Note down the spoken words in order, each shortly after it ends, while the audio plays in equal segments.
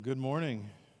Good morning.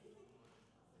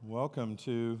 Welcome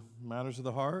to Matters of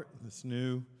the Heart, this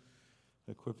new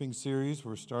equipping series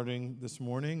we're starting this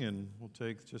morning, and we'll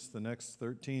take just the next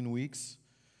 13 weeks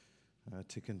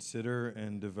to consider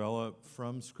and develop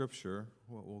from Scripture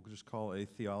what we'll just call a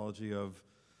theology of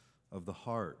the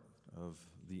heart, of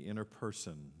the inner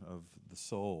person, of the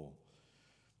soul.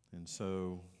 And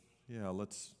so,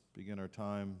 let's begin our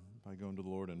time by going to the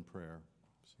Lord in prayer.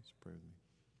 So let's pray with me.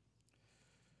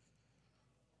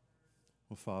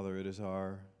 Well, Father, it is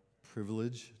our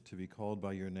privilege to be called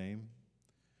by your name.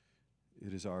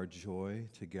 It is our joy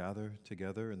to gather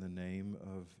together in the name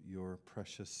of your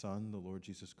precious Son, the Lord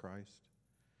Jesus Christ.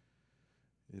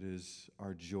 It is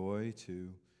our joy to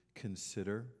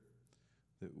consider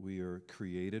that we are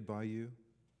created by you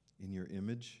in your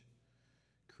image,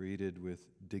 created with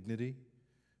dignity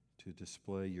to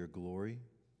display your glory,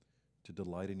 to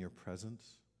delight in your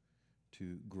presence,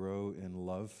 to grow in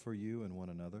love for you and one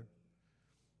another.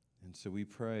 And so we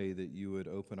pray that you would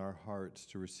open our hearts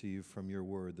to receive from your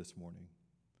word this morning,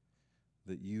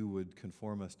 that you would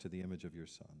conform us to the image of your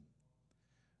Son,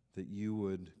 that you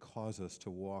would cause us to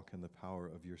walk in the power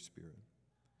of your Spirit,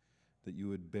 that you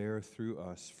would bear through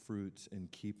us fruits in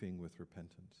keeping with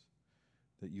repentance,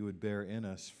 that you would bear in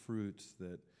us fruits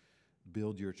that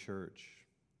build your church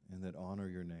and that honor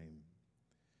your name.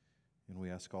 And we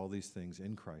ask all these things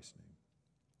in Christ's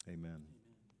name. Amen.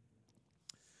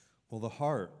 Well, the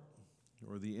heart,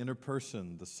 or the inner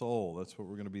person, the soul, that's what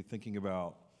we're going to be thinking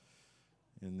about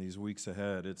in these weeks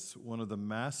ahead. It's one of the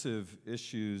massive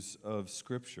issues of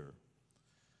Scripture,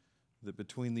 that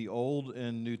between the Old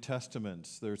and New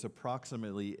Testaments, there's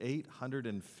approximately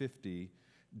 850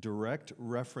 direct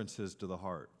references to the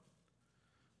heart,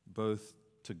 both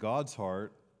to God's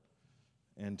heart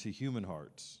and to human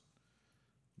hearts.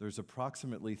 There's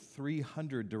approximately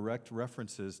 300 direct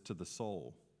references to the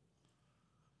soul,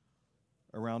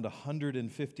 around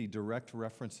 150 direct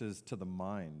references to the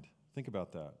mind. Think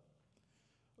about that.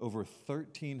 Over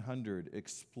 1,300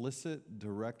 explicit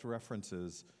direct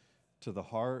references to the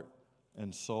heart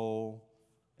and soul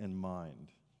and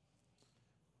mind.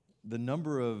 The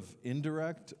number of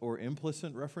indirect or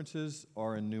implicit references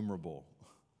are innumerable.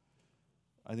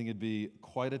 I think it'd be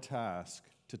quite a task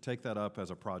to take that up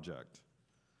as a project,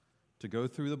 to go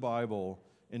through the Bible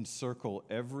and circle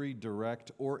every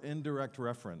direct or indirect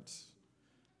reference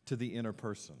to the inner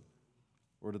person,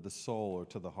 or to the soul, or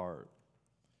to the heart.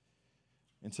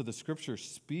 And so the Scripture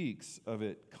speaks of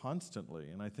it constantly,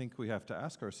 and I think we have to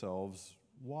ask ourselves,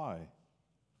 why?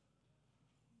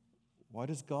 Why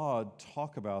does God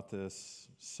talk about this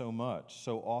so much,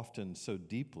 so often, so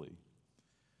deeply?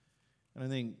 And I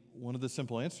think one of the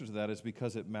simple answers to that is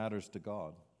because it matters to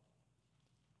God.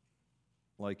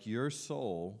 Like your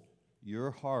soul, your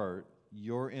heart,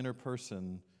 your inner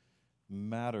person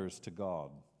matters to God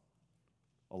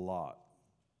a lot.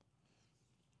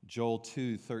 Joel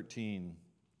 2:13,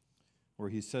 where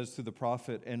he says through the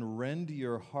prophet, "And rend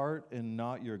your heart and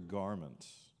not your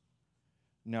garments.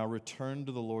 Now return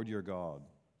to the Lord your God."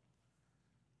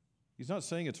 He's not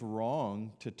saying it's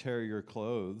wrong to tear your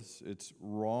clothes. It's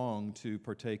wrong to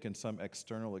partake in some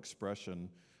external expression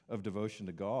of devotion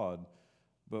to God.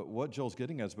 But what Joel's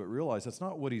getting at is, but realize that's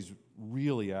not what he's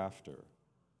really after.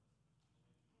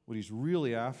 What he's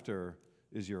really after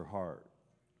is your heart.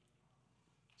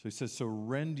 So he says, so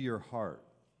rend your heart,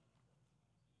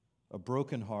 a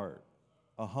broken heart,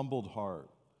 a humbled heart,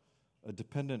 a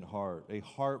dependent heart, a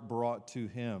heart brought to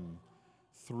him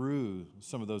through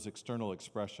some of those external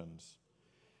expressions.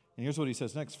 And here's what he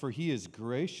says next: for he is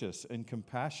gracious and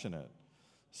compassionate,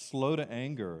 slow to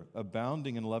anger,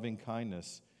 abounding in loving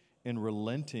kindness, and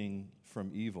relenting from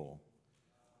evil.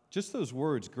 Just those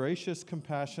words, gracious,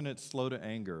 compassionate, slow to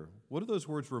anger, what do those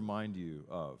words remind you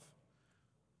of?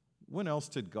 When else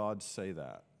did God say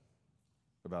that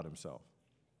about himself?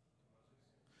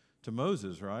 To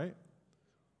Moses, right?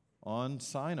 On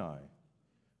Sinai,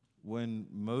 when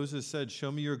Moses said,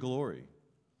 "Show me your glory."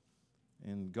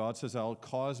 And God says, "I'll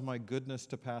cause my goodness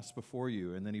to pass before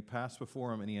you." And then he passed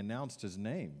before him and he announced his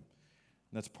name.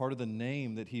 And that's part of the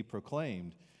name that he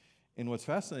proclaimed. And what's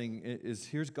fascinating is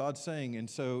here's God saying, and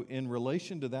so in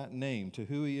relation to that name, to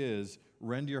who he is,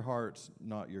 rend your hearts,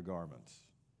 not your garments.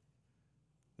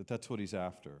 That's what he's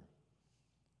after,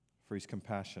 for he's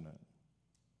compassionate.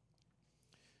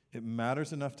 It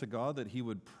matters enough to God that he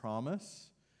would promise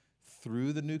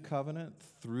through the new covenant,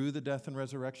 through the death and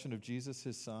resurrection of Jesus,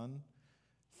 his Son,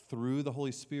 through the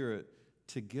Holy Spirit,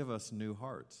 to give us new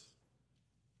hearts.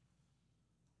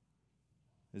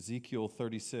 Ezekiel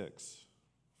 36,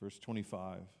 verse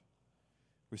 25,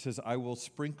 where he says, "I will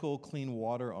sprinkle clean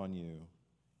water on you,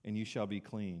 and you shall be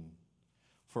clean.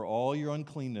 For all your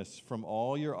uncleanness, from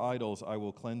all your idols I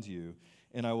will cleanse you,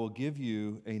 and I will give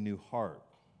you a new heart,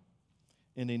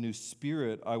 and a new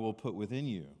spirit I will put within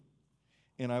you.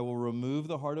 And I will remove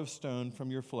the heart of stone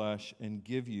from your flesh and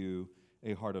give you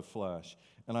a heart of flesh.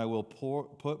 And I will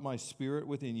put my spirit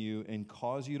within you and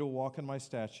cause you to walk in my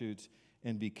statutes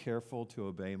and be careful to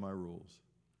obey my rules.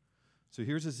 So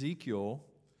here's Ezekiel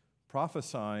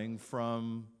prophesying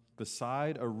from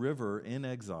beside a river in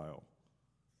exile,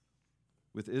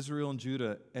 with Israel and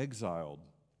Judah exiled,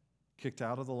 kicked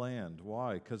out of the land.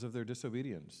 Why? Because of their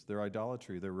disobedience, their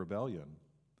idolatry, their rebellion.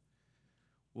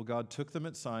 Well, God took them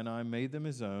at Sinai, made them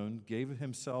his own, gave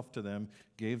himself to them,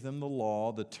 gave them the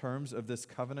law, the terms of this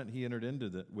covenant he entered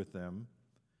into with them.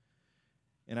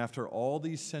 And after all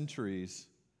these centuries,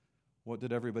 what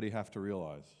did everybody have to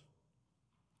realize?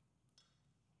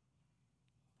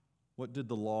 What did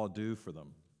the law do for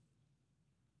them?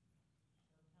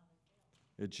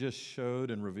 It just showed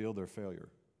and revealed their failure.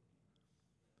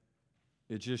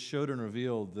 It just showed and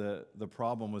revealed that the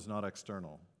problem was not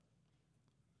external.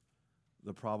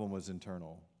 The problem was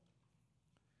internal.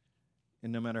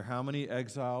 And no matter how many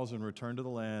exiles and return to the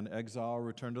land,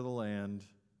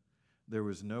 there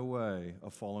was no way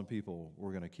a fallen people were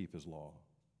going to keep his law.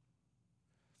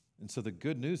 And so the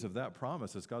good news of that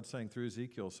promise is God saying through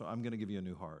Ezekiel, so I'm going to give you a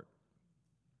new heart.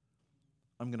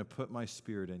 I'm going to put my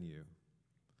spirit in you.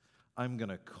 I'm going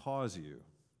to cause you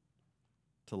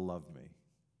to love me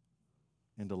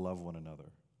and to love one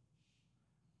another.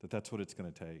 That's what it's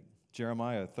going to take.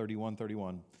 Jeremiah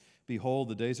 31:31. Behold,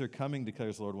 the days are coming,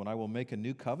 declares the Lord, when I will make a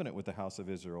new covenant with the house of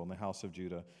Israel and the house of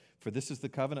Judah. For this is the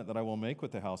covenant that I will make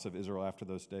with the house of Israel after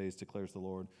those days, declares the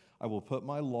Lord. I will put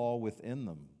my law within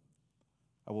them.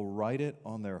 I will write it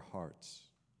on their hearts.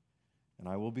 And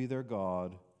I will be their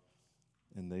God,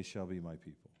 and they shall be my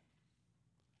people.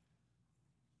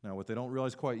 Now, what they don't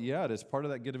realize quite yet is part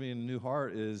of that giving me a new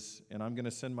heart is, and I'm going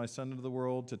to send my son into the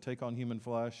world to take on human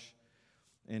flesh,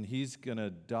 and he's going to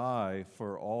die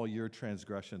for all your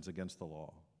transgressions against the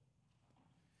law.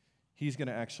 He's going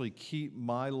to actually keep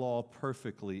my law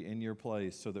perfectly in your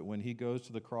place so that when he goes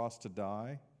to the cross to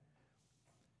die,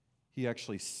 he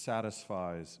actually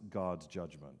satisfies God's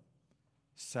judgment,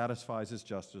 satisfies his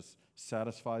justice,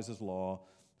 satisfies his law,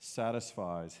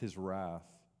 satisfies his wrath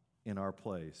in our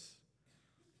place.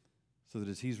 So that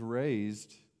as he's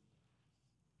raised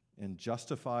and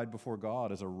justified before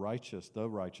God as the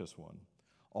righteous one,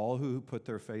 all who put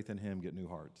their faith in him get new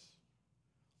hearts.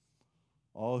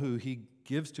 All who he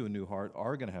gives to a new heart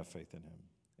are going to have faith in him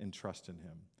and trust in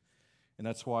him. And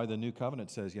that's why the new covenant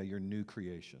says, you're new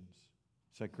creations.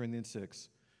 2 Corinthians 6,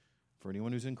 for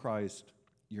anyone who's in Christ,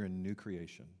 you're a new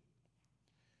creation.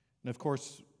 And of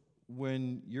course,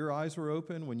 when your eyes were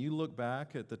open, when you look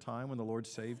back at the time when the Lord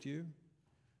saved you,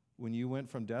 when you went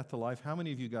from death to life, how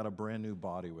many of you got a brand new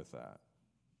body with that?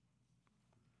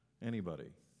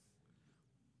 Anybody?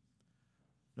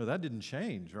 No, that didn't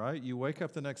change, right? You wake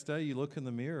up the next day, you look in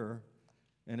the mirror,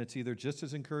 and it's either just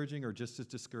as encouraging or just as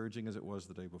discouraging as it was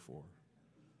the day before.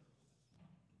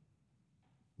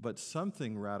 But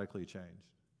something radically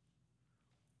changed.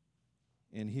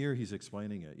 And here he's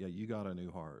explaining it. You got a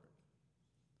new heart.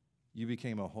 You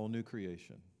became a whole new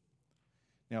creation.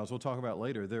 Now, as we'll talk about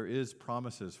later, there is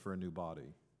promises for a new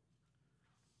body.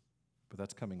 But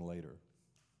that's coming later.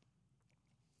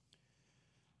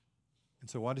 And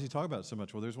so why does he talk about it so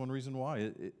much? Well, there's one reason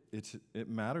why. It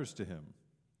matters to him.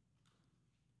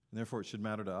 And therefore, it should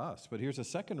matter to us. But here's a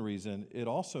second reason. It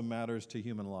also matters to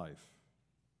human life.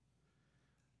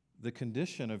 The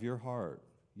condition of your heart,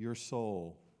 your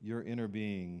soul, your inner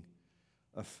being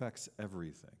affects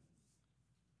everything.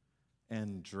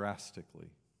 And drastically.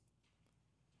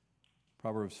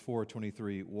 Proverbs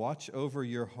 4:23, watch over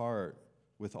your heart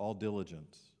with all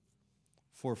diligence,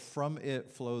 for from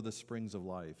it flow the springs of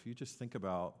life. You just think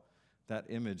about that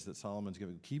image that Solomon's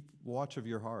giving. Keep watch of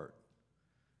your heart.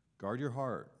 Guard your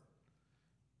heart,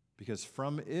 because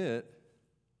from it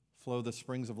flow the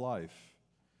springs of life.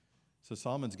 So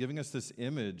Solomon's giving us this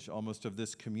image almost of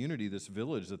this community, this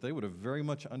village that they would have very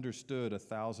much understood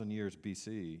 1,000 years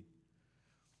BC,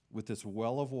 with this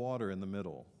well of water in the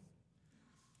middle.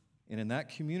 And in that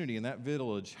community, in that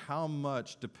village, how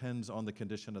much depends on the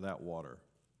condition of that water?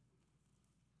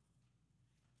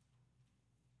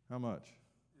 How much?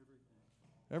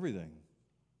 Everything.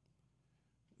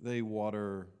 They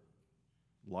water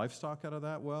livestock out of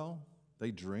that well.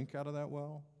 They drink out of that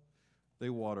well. They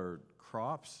water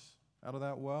crops out of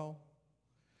that well.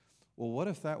 Well, what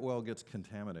if that well gets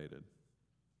contaminated?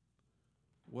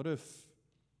 What if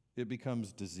it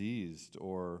becomes diseased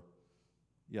or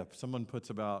someone puts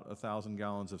about 1,000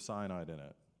 gallons of cyanide in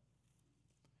it?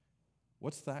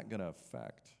 what's that going to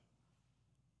affect?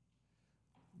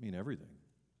 I mean, everything.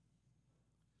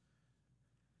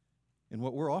 And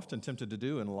what we're often tempted to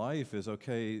do in life is,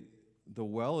 okay, the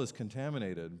well is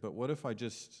contaminated, but what if I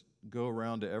just go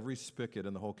around to every spigot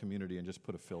in the whole community and just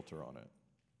put a filter on it?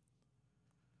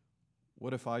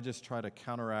 What if I just try to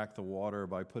counteract the water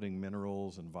by putting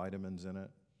minerals and vitamins in it?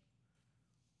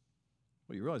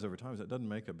 Well, you realize over time that doesn't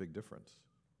make a big difference.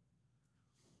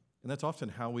 And that's often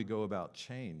how we go about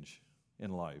change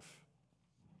in life.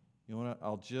 You know what?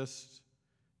 I'll just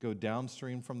go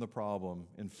downstream from the problem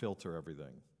and filter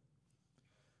everything.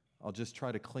 I'll just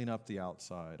try to clean up the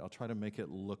outside. I'll try to make it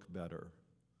look better.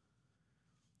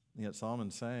 And yet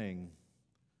Solomon's saying,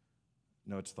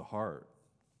 no, it's the heart.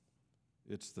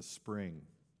 It's the spring.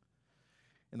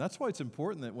 And that's why it's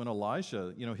important that when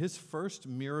Elisha, his first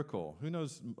miracle, who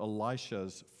knows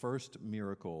Elisha's first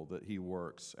miracle that he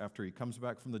works after he comes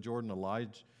back from the Jordan?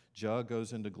 Elijah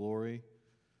goes into glory.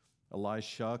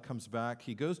 Elisha comes back.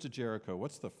 He goes to Jericho.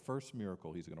 What's the first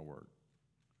miracle he's going to work?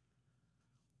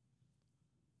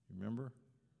 Remember?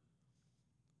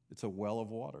 It's a well of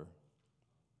water.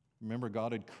 Remember,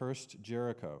 God had cursed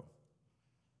Jericho.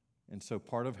 And so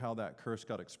part of how that curse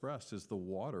got expressed is the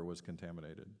water was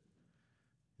contaminated.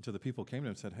 And so the people came to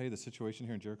him and said, hey, the situation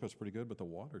here in Jericho is pretty good, but the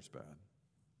water's bad.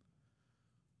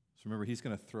 So remember, he's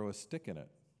going to throw a stick in it.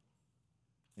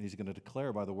 And he's going to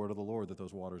declare by the word of the Lord that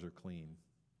those waters are clean.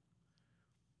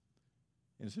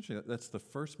 And essentially, that's the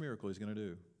first miracle he's going to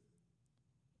do.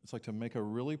 It's like to make a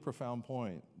really profound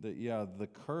point that, the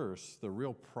curse, the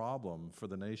real problem for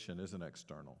the nation isn't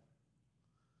external.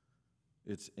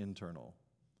 It's internal.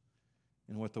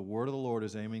 And what the word of the Lord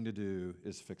is aiming to do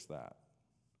is fix that.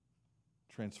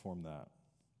 Transform that.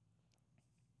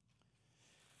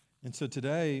 And so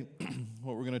today,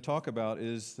 what we're going to talk about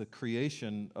is the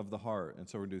creation of the heart. And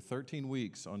so we're going to do 13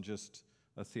 weeks on just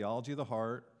a theology of the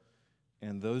heart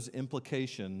and those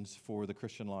implications for the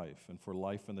Christian life and for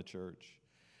life in the church.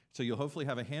 So you'll hopefully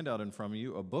have a handout in front of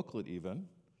you, a booklet even.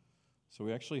 So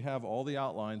we actually have all the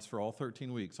outlines for all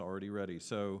 13 weeks already ready.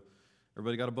 So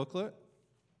everybody got a booklet?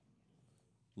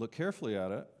 Look carefully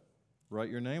at it. Write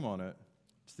your name on it.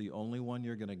 It's the only one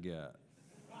you're going to get.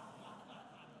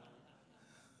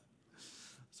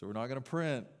 So we're not going to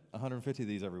print 150 of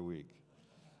these every week.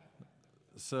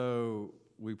 So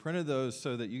we printed those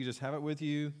so that you just have it with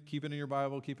you, keep it in your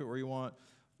Bible, keep it where you want.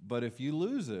 But if you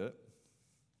lose it,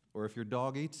 or if your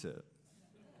dog eats it,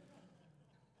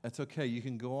 that's okay. You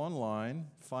can go online,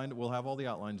 we'll have all the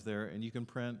outlines there, and you can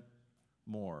print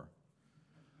more.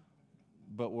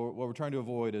 But what we're trying to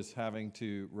avoid is having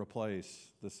to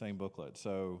replace the same booklet.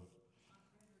 So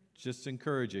just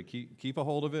encourage you, keep a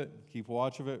hold of it, keep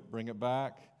watch of it, bring it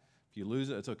back. If you lose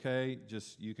it, it's okay.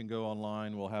 You can go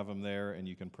online, we'll have them there, and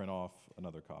you can print off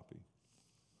another copy.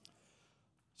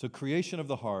 So creation of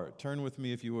the heart. Turn with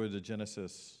me, if you would, to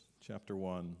Genesis chapter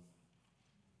 1.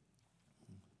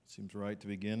 Seems right to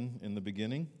begin in the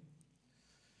beginning.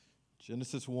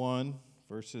 Genesis 1,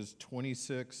 verses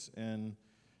 26 and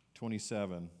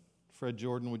 27. Fred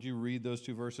Jordan, would you read those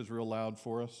two verses real loud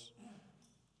for us?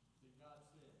 Then God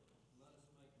said, let us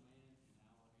make man in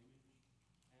our image,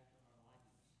 after our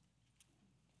likeness.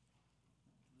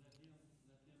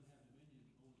 Let them have dominion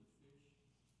over the fish of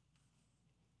the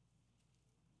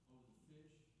sea, and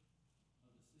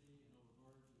over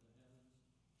birds of the heavens,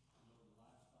 and over the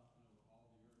livestock, and over all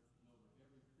the earth, and over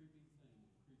every creeping thing that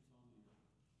creeps on the earth.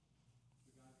 So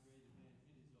God created man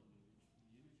in his own image.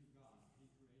 In the image of God, he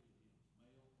created him.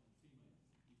 Male and female,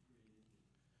 he created them.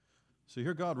 So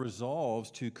here God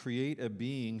resolves to create a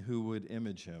being who would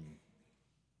image him,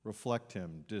 reflect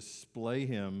him, display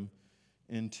him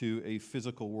into a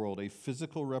physical world, a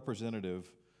physical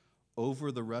representative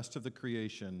over the rest of the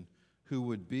creation who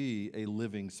would be a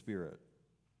living spirit,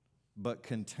 but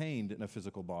contained in a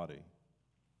physical body.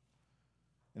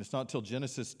 And it's not until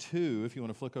Genesis 2, if you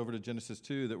want to flick over to Genesis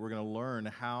 2, that we're going to learn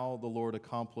how the Lord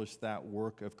accomplished that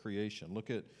work of creation. Look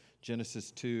at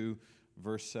Genesis 2,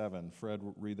 verse 7. Fred,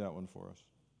 read that one for us.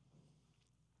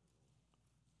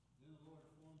 Then the Lord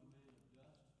formed a man of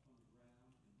dust from the ground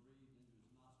and breathed into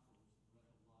his nostrils the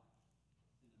breath of life.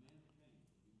 And the man became a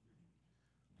living creature.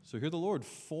 So here the Lord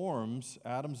forms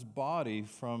Adam's body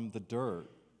from the dirt.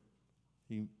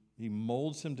 He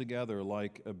molds him together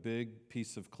like a big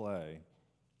piece of clay.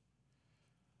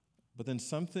 But then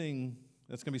that's going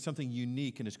to be something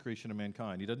unique in his creation of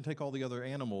mankind. He doesn't take all the other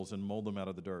animals and mold them out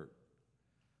of the dirt.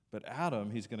 But Adam,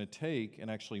 he's going to take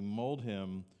and actually mold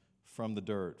him from the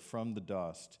dirt, from the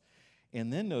dust.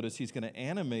 And then notice he's going to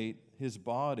animate his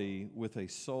body with a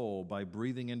soul by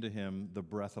breathing into him the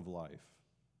breath of life,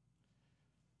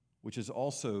 which is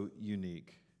also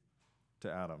unique.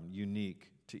 to Adam,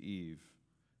 unique to Eve,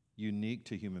 unique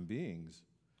to human beings.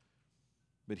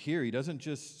 But here, he doesn't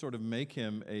just sort of make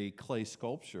him a clay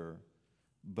sculpture,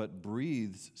 but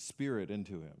breathes spirit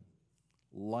into him,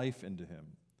 life into him.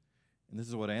 And this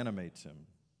is what animates him.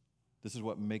 This is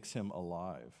what makes him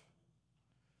alive.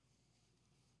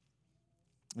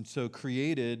 And so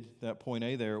created, that point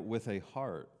A there, with a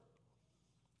heart.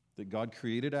 That God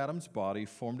created Adam's body,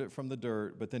 formed it from the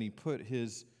dirt, but then he put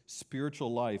his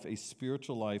spiritual life, a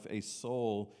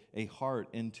soul, a heart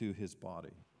into his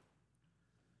body.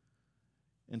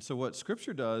 And so what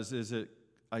Scripture does is it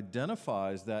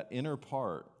identifies that inner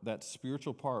part, that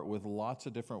spiritual part, with lots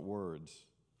of different words,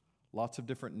 lots of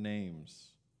different names,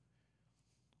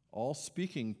 all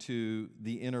speaking to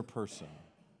the inner person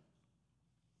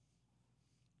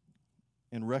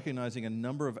and recognizing a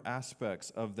number of aspects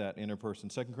of that inner person.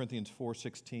 2 Corinthians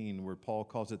 4:16, where Paul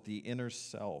calls it the inner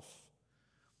self,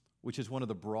 which is one of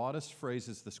the broadest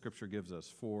phrases the Scripture gives us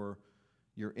for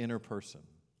your inner person.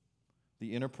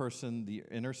 The inner person, the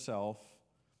inner self,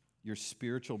 your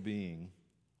spiritual being.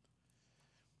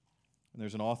 And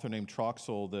there's an author named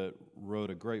Troxel that wrote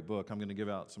a great book. I'm going to give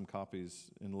out some copies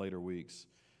in later weeks.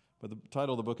 But the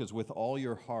title of the book is With All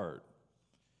Your Heart.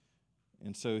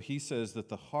 And so he says that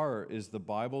the heart is the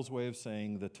Bible's way of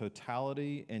saying the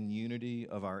totality and unity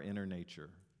of our inner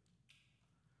nature.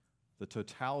 The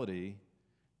totality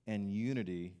and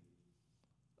unity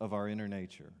of our inner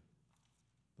nature.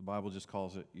 The Bible just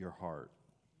calls it your heart.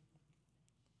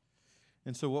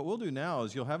 And so what we'll do now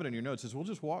is, you'll have it in your notes, is we'll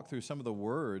just walk through some of the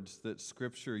words that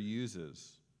Scripture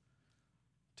uses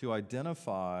to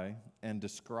identify and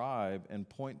describe and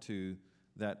point to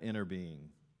that inner being,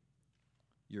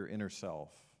 your inner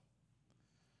self.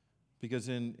 Because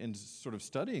in sort of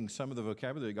studying some of the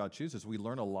vocabulary God chooses, we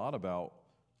learn a lot about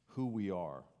who we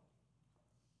are,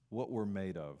 what we're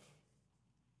made of.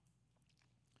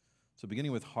 So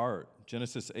beginning with heart,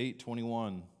 Genesis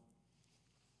 8:21.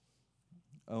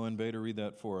 Owen Bader, read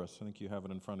that for us. I think you have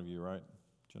it in front of you, right?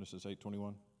 Genesis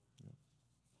 8:21. Yeah.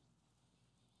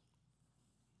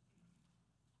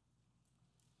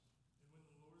 And when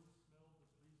the Lord smelled the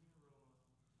pleasing aroma,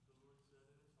 the Lord said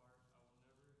in his heart, I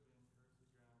will never again curse the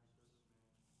ground because of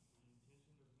man. For the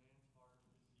intention of man's heart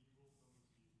is evil from its youth.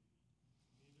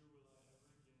 Neither will I ever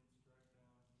again strike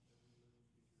down every living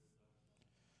creature as I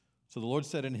have done. So the Lord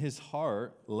said in his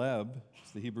heart, leb,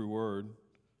 is the Hebrew word,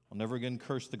 I'll never again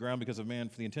curse the ground because of man,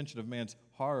 for the intention of man's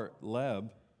heart,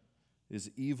 leb, is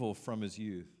evil from his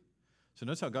youth. So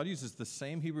notice how God uses the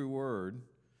same Hebrew word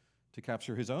to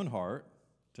capture his own heart,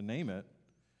 to name it,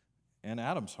 and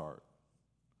Adam's heart.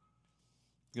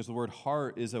 Because the word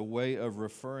heart is a way of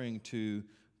referring to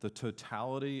the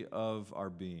totality of our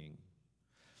being.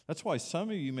 That's why some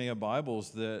of you may have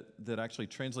Bibles that actually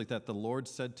translate that the Lord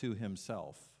said to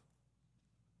himself.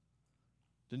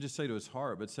 Didn't just say to his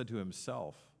heart, but said to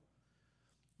himself.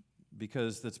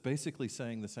 Because that's basically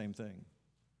saying the same thing.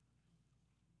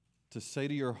 To say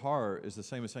to your heart is the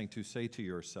same as saying to say to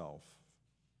yourself.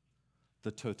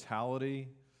 The totality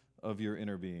of your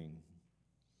inner being.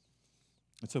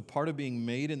 And so part of being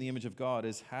made in the image of God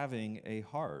is having a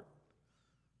heart,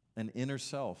 an inner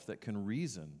self that can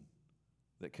reason,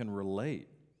 that can relate,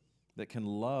 that can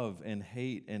love and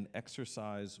hate and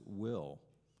exercise will.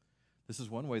 This is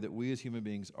one way that we as human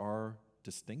beings are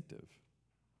distinctive.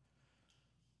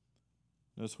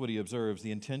 Notice what he observes.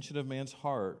 The intention of man's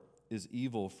heart is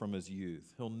evil from his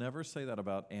youth. He'll never say that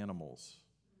about animals.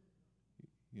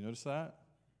 You notice that?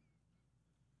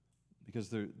 Because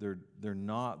they're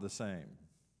not the same.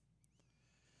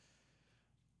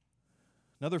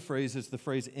 Another phrase is the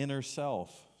phrase inner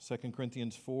self, 2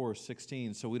 Corinthians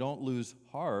 4:16. So we don't lose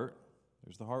heart,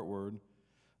 there's the heart word,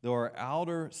 though our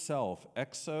outer self,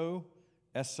 exo,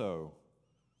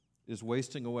 is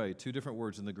wasting away. Two different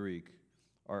words in the Greek.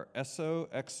 Our exo,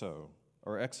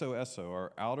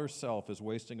 our outer self is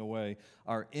wasting away.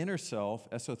 Our inner self,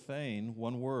 esothein,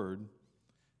 one word,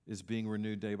 is being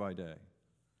renewed day by day.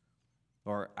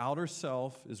 Our outer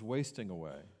self is wasting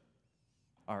away.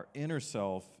 Our inner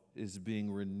self is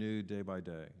being renewed day by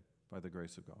day by the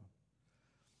grace of God.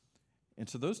 And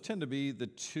so those tend to be the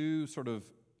two sort of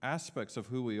aspects of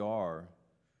who we are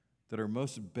that are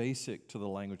most basic to the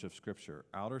language of Scripture: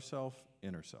 outer self,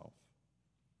 inner self.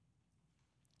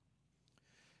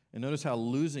 And notice how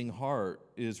losing heart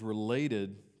is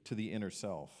related to the inner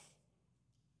self.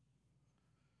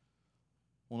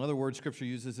 Well, another word Scripture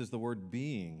uses is the word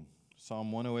being.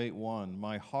 Psalm 108:1.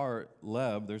 My heart,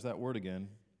 leb, there's that word again,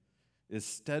 is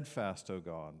steadfast, O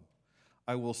God.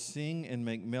 I will sing and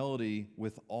make melody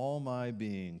with all my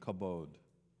being, kabod.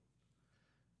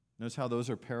 Notice how those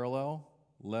are parallel?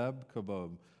 Leb,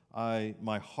 kabod.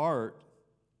 My heart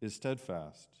is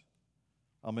steadfast.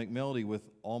 I'll make melody with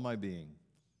all my being.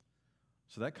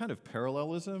 So that kind of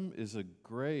parallelism is a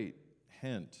great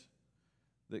hint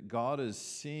that God is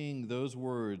seeing those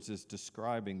words as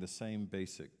describing the same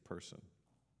basic person,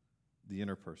 the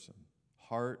inner person,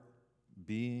 heart,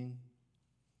 being.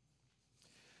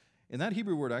 And that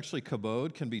Hebrew word, actually,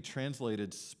 kabod, can be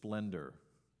translated splendor,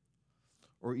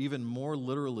 or even more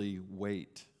literally,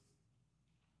 weight.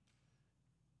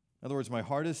 In other words, my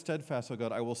heart is steadfast, O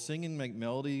God. I will sing and make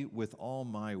melody with all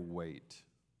my weight,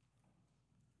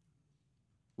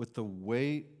 with the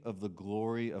weight of the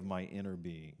glory of my inner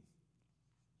being.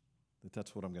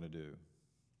 That's what I'm going to do.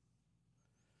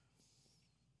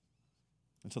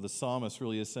 And so the psalmist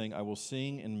really is saying, I will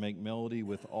sing and make melody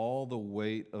with all the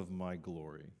weight of my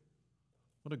glory.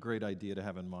 What a great idea to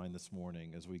have in mind this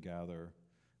morning as we gather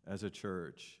as a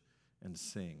church and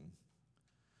sing.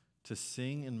 To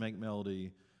sing and make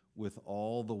melody with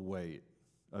all the weight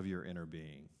of your inner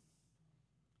being,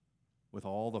 with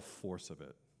all the force of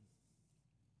it.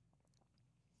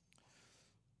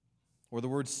 Or the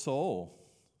word soul,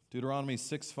 Deuteronomy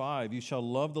 6:5, you shall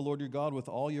love the Lord your God with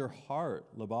all your heart,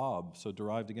 labab, so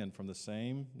derived again from the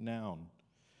same noun,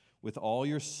 with all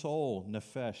your soul,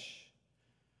 nephesh,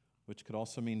 which could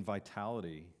also mean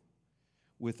vitality,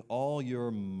 with all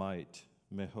your might,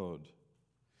 mehod,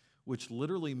 which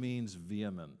literally means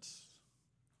vehemence.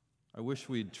 I wish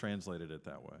we'd translated it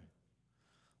that way.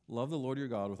 Love the Lord your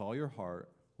God with all your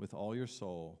heart, with all your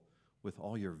soul, with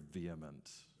all your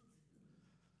vehemence.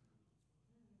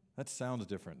 That sounds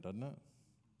different, doesn't it?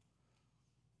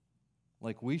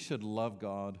 Like we should love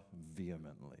God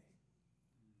vehemently.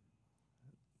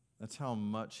 That's how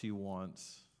much he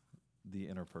wants the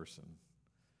inner person.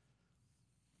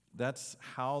 That's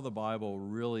how the Bible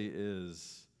really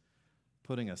is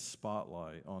putting a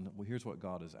spotlight on, well, here's what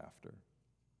God is after.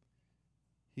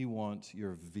 He wants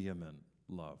your vehement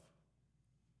love,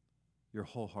 your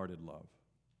wholehearted love,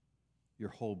 your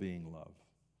whole being love.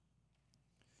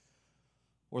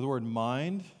 Or the word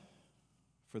mind,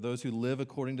 for those who live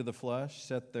according to the flesh,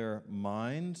 set their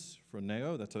minds,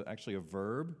 phroneo, that's actually a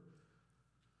verb.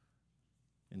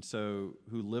 And so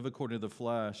who live according to the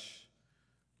flesh,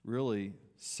 really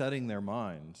setting their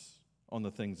minds on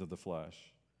the things of the flesh.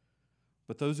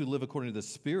 But those who live according to the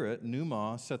Spirit,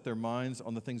 pneuma, set their minds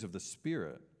on the things of the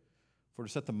Spirit. For to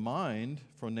set the mind,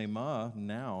 phronema,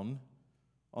 noun,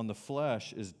 on the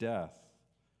flesh is death.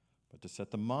 But to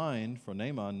set the mind,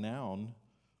 phronema, noun,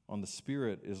 on the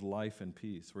Spirit is life and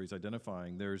peace. Where he's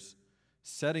identifying there's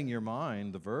setting your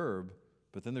mind, the verb,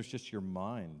 but then there's just your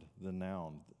mind, the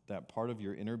noun, that part of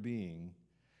your inner being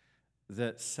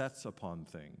that sets upon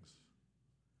things.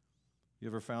 You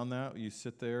ever found that? You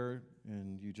sit there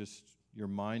and your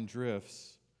mind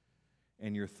drifts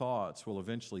and your thoughts will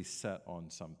eventually set on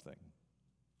something.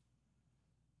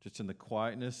 Just in the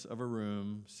quietness of a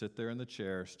room, sit there in the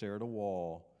chair, stare at a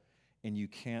wall, and you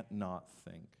can't not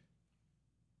think.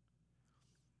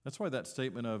 That's why that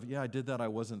statement of, yeah, I did that, I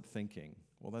wasn't thinking.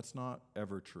 Well, that's not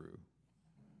ever true.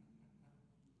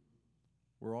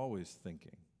 We're always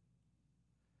thinking.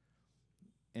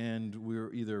 And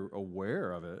we're either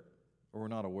aware of it or we're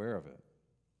not aware of it.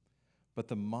 But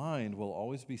the mind will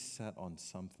always be set on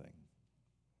something.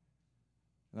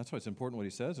 And that's why it's important what he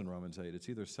says in Romans 8. It's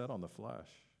either set on the flesh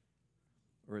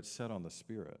or it's set on the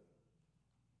Spirit.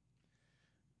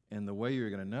 And the way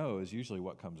you're going to know is usually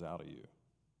what comes out of you,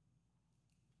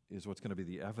 is what's going to be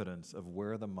the evidence of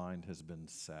where the mind has been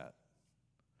set,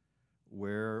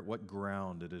 what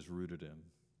ground it is rooted in.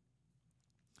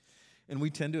 And we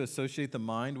tend to associate the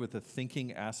mind with the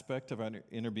thinking aspect of our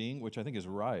inner being, which I think is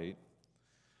right.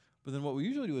 But then what we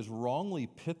usually do is wrongly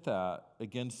pit that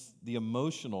against the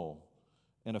emotional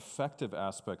and affective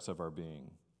aspects of our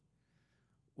being.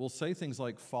 We'll say things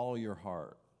like, follow your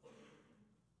heart,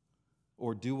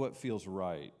 or do what feels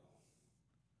right.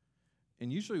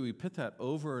 And usually we pit that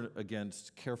over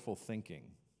against careful thinking.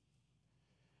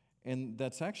 And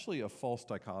that's actually a false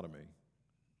dichotomy.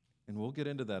 And we'll get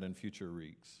into that in future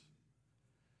weeks.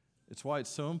 It's why it's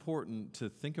so important to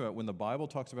think about when the Bible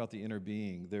talks about the inner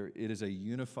being, it is a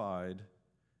unified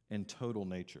and total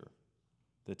nature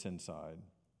that's inside.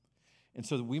 And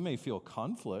so we may feel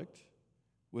conflict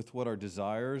with what our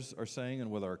desires are saying and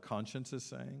what our conscience is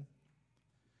saying,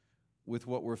 with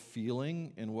what we're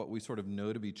feeling and what we sort of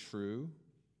know to be true.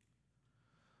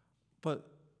 But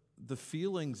the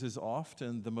feelings is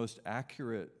often the most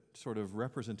accurate sort of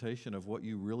representation of what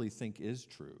you really think is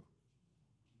true.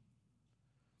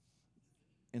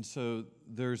 And so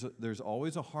there's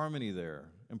always a harmony there.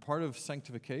 And part of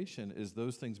sanctification is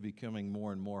those things becoming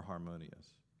more and more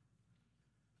harmonious.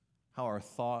 how our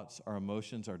thoughts, our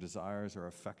emotions, our desires, our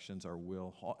affections, our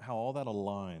will, how all that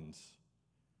aligns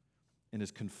and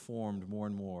is conformed more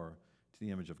and more to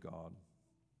the image of God.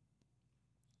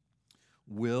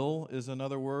 Will is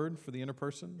another word for the inner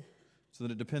person, so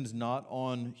that it depends not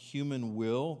on human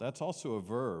will. That's also a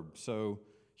verb, so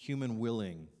human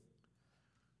willing.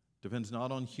 Depends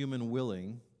not on human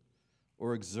willing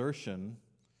or exertion,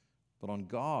 but on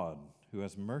God who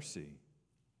has mercy.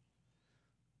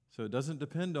 So it doesn't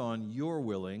depend on your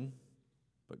willing,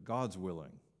 but God's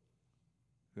willing,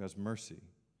 who has mercy.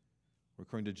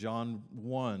 According to John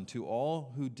 1, to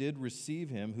all who did receive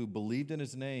him, who believed in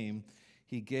his name,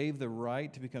 he gave the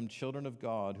right to become children of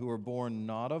God, who are born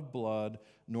not of blood,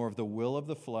 nor of the will of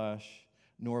the flesh,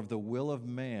 nor of the will of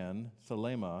man,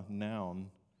 thelema, noun,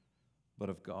 but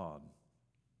of God.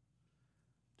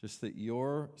 Just that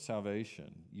your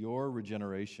salvation, your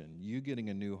regeneration, you getting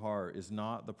a new heart is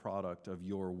not the product of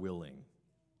your willing.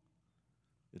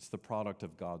 It's the product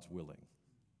of God's willing,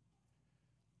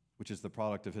 which is the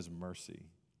product of his mercy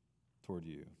toward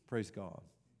you. Praise God.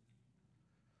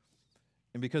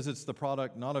 And because it's the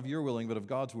product not of your willing, but of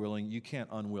God's willing, you can't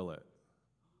unwill it.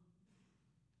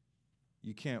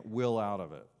 You can't will out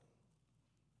of it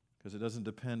because it doesn't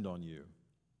depend on you,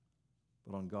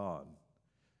 but on God.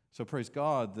 So praise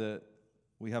God that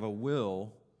we have a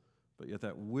will, but yet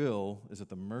that will is at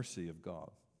the mercy of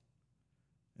God.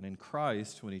 And in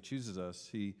Christ, when he chooses us,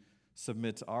 he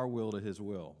submits our will to his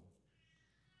will.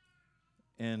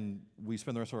 And we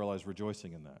spend the rest of our lives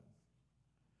rejoicing in that.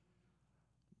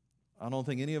 I don't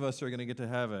think any of us are going to get to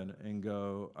heaven and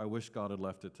go, I wish God had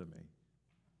left it to me.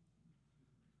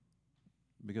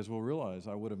 Because we'll realize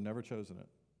I would have never chosen it.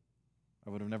 I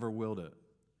would have never willed it.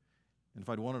 And if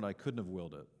I'd wanted, I couldn't have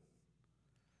willed it.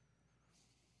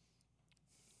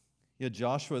 Yet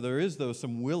Joshua, there is, though,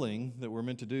 some willing that we're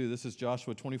meant to do. This is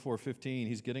Joshua 24:15.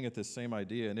 He's getting at this same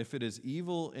idea. And if it is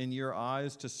evil in your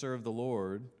eyes to serve the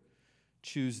Lord,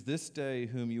 choose this day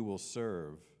whom you will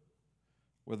serve,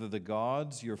 whether the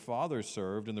gods your fathers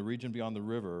served in the region beyond the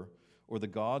river, or the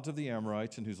gods of the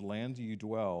Amorites in whose land you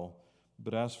dwell.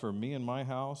 But as for me and my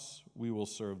house, we will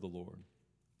serve the Lord.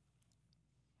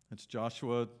 It's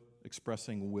Joshua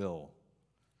expressing will.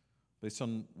 Based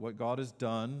on what God has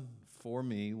done for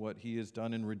me, what he has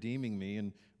done in redeeming me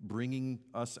and bringing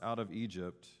us out of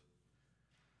Egypt,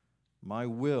 my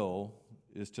will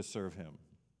is to serve him.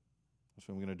 That's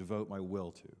what I'm going to devote my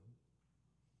will to.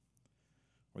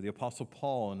 Or the Apostle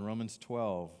Paul in Romans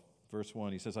 12, verse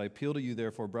 1, he says, I appeal to you,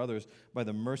 therefore, brothers, by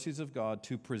the mercies of God,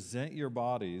 to present your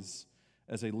bodies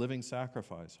as a living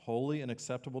sacrifice, holy and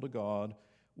acceptable to God,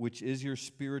 which is your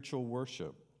spiritual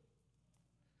worship.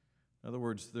 In other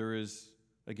words, there is,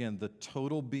 again, the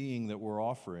total being that we're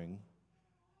offering,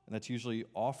 and that's usually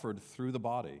offered through the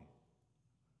body,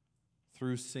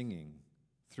 through singing,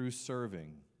 through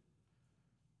serving,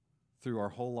 through our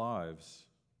whole lives.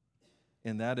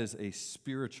 And that is a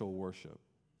spiritual worship.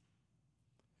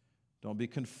 Don't be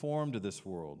conformed to this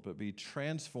world, but be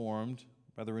transformed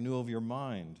by the renewal of your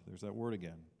mind. There's that word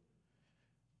again.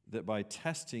 That by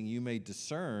testing you may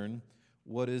discern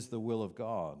what is the will of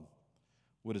God,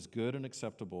 what is good and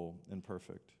acceptable and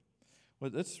perfect. Well,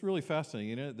 that's really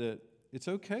fascinating, isn't it? That it's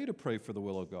okay to pray for the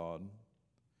will of God,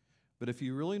 but if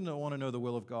you really want to know the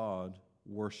will of God,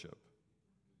 worship.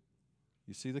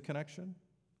 You see the connection?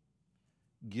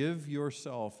 Give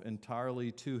yourself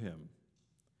entirely to him.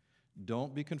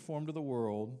 Don't be conformed to the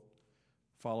world.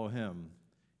 Follow him,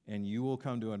 and you will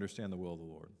come to understand the will of the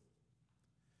Lord.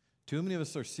 Too many of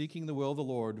us are seeking the will of the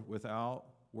Lord without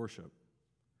worship.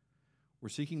 We're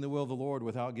seeking the will of the Lord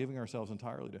without giving ourselves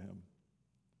entirely to him,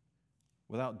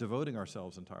 without devoting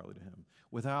ourselves entirely to him,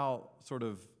 without sort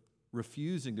of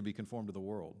refusing to be conformed to the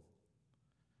world.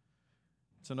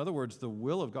 So in other words, the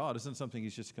will of God isn't something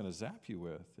he's just going to zap you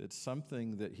with. It's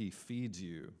something that he feeds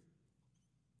you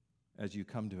as you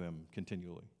come to him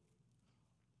continually.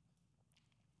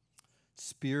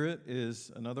 Spirit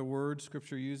is another word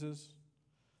Scripture uses.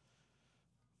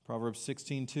 Proverbs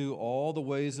 16:2, all the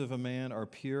ways of a man are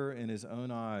pure in his own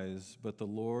eyes, but the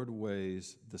Lord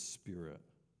weighs the spirit,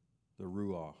 the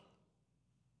ruach.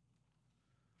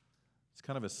 It's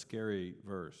kind of a scary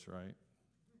verse, right?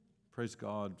 Praise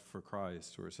God for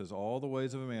Christ, where it says, all the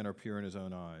ways of a man are pure in his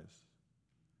own eyes.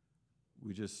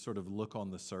 We just sort of look on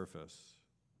the surface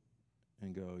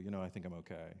and go, I think I'm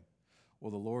okay.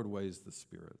 Well, the Lord weighs the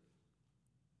spirit.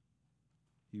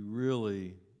 He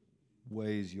really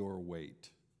weighs your weight,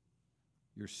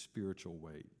 your spiritual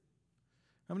weight.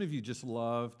 How many of you just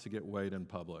love to get weighed in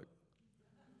public?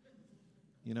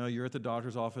 You're at the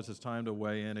doctor's office, it's time to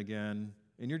weigh in again,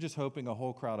 and you're just hoping a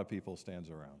whole crowd of people stands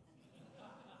around.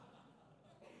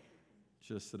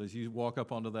 Just that as you walk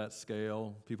up onto that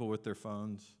scale, people with their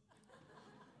phones,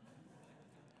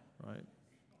 right?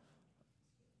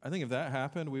 I think if that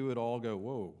happened, we would all go,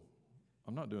 whoa,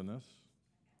 I'm not doing this.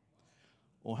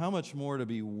 Well, how much more to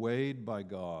be weighed by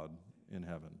God in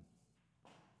heaven?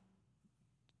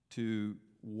 To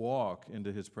walk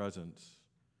into his presence,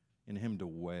 in him to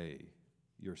weigh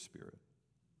your spirit.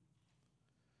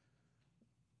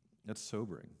 That's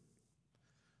sobering.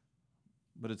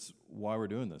 But it's why we're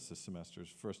doing this semester, is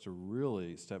for us to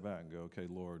really step back and go, okay,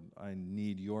 Lord, I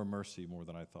need your mercy more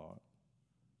than I thought,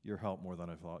 your help more than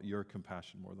I thought, your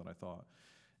compassion more than I thought.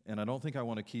 And I don't think I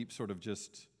want to keep sort of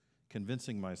just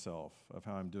convincing myself of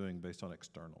how I'm doing based on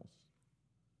externals,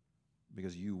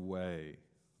 because you weigh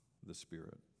the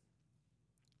spirit.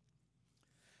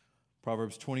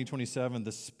 Proverbs 20:27,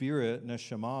 the spirit,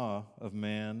 neshama, of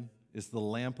man is the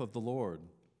lamp of the Lord,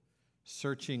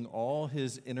 searching all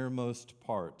his innermost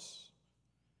parts.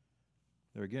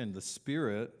 There again, the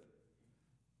spirit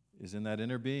is in that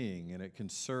inner being, and it can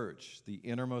search the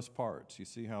innermost parts. You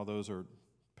see how those are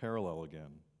parallel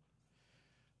again.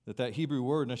 That Hebrew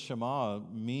word,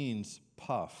 neshama, means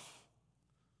puff.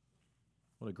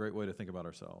 What a great way to think about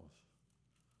ourselves.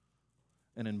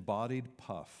 An embodied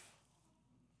puff.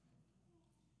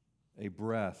 A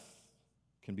breath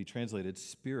can be translated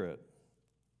spirit.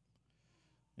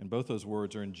 And both those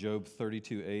words are in Job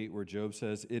 32:8, where Job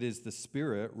says, it is the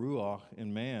spirit, ruach,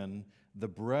 in man, the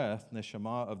breath,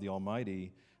 neshama, of the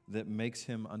Almighty, that makes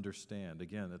him understand.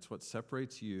 Again, that's what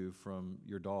separates you from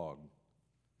your dog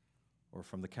or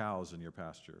from the cows in your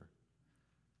pasture,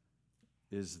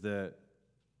 is that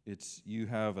you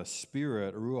have a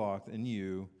spirit, ruach, in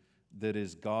you that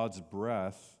is God's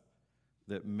breath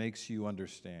that makes you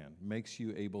understand, makes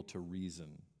you able to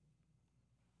reason,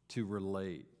 to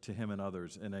relate to him and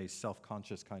others in a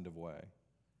self-conscious kind of way.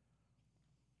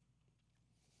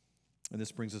 And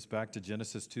this brings us back to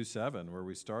Genesis 2:7, where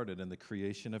we started in the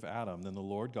creation of Adam. Then the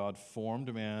Lord God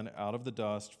formed man out of the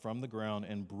dust from the ground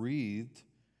and breathed,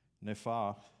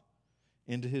 nephach,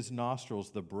 into his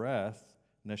nostrils the breath,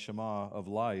 neshama, of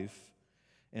life,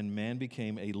 and man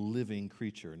became a living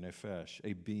creature, nephesh,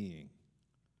 a being,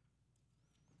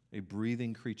 a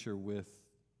breathing creature with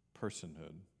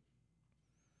personhood.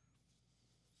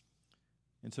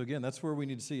 And so again, that's where we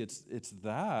need to see it's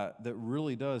that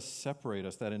really does separate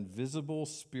us. That invisible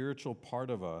spiritual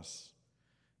part of us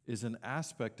is an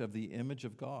aspect of the image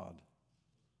of God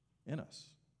in us.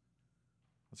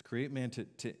 Let's create man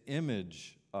to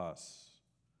image us.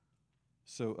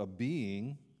 So a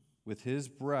being with his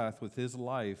breath, with his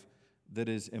life, that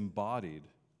is embodied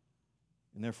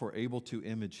and therefore able to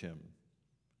image him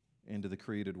into the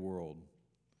created world.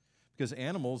 Because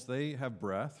animals, they have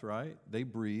breath, right? They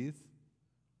breathe.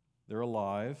 They're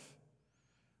alive.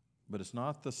 But it's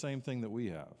not the same thing that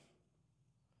we have.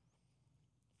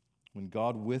 When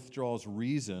God withdraws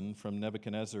reason from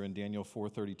Nebuchadnezzar in Daniel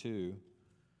 4:32,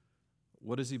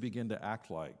 what does he begin to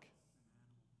act like?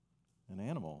 An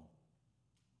animal.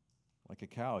 Like a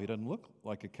cow. He doesn't look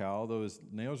like a cow, though his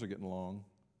nails are getting long.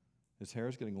 His hair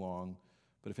is getting long.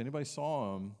 But if anybody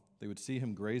saw him, they would see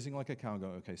him grazing like a cow and go,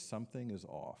 okay, something is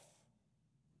off.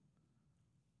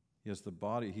 He has the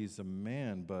body, he's a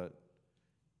man, but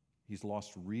he's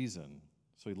lost reason,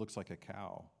 so he looks like a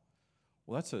cow.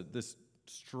 Well, that's this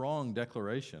strong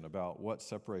declaration about what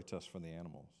separates us from the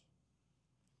animals,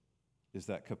 is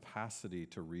that capacity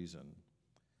to reason,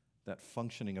 that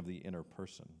functioning of the inner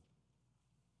person.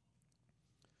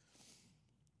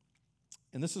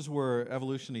 And this is where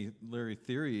evolutionary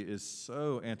theory is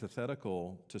so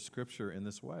antithetical to Scripture in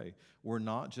this way. We're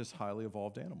not just highly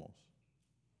evolved animals.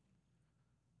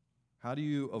 How do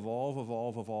you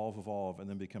evolve, and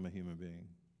then become a human being?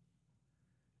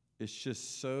 It's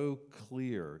just so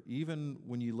clear, even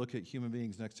when you look at human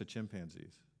beings next to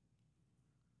chimpanzees.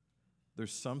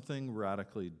 There's something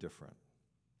radically different.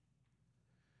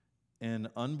 And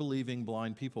unbelieving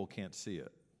blind people can't see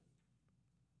it,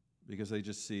 because they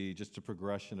just see just a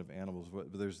progression of animals.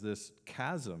 But there's this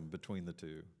chasm between the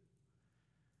two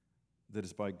that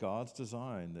is by God's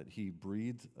design, that he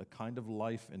breathed a kind of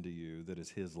life into you that is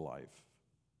his life.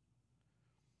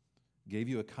 Gave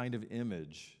you a kind of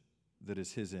image that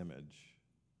is his image.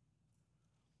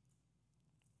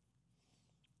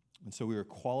 And so we are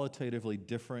qualitatively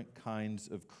different kinds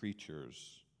of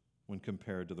creatures when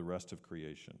compared to the rest of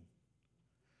creation.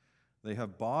 They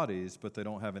have bodies, but they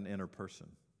don't have an inner person.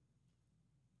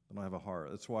 They don't have a heart.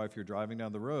 That's why if you're driving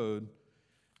down the road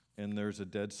and there's a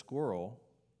dead squirrel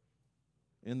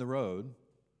in the road,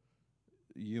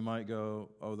 you might go,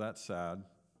 oh, that's sad.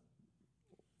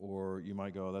 Or you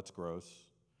might go, oh, that's gross.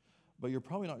 But you're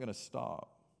probably not going to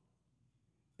stop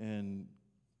and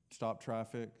stop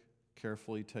traffic,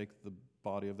 carefully take the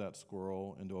body of that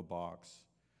squirrel into a box,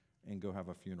 and go have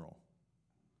a funeral.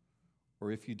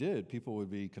 Or if you did, people would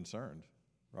be concerned,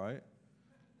 right?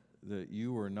 That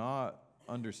you were not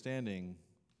understanding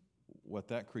what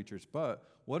that creature's. But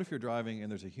what if you're driving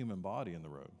and there's a human body in the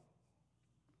road?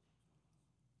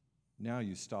 Now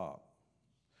you stop.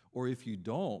 Or if you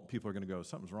don't, people are going to go,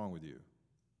 something's wrong with you.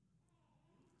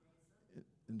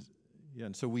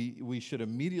 And so we should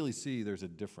immediately see there's a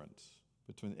difference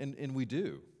between, and we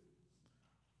do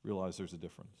realize there's a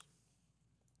difference.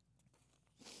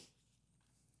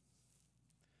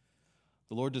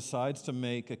 The Lord decides to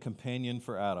make a companion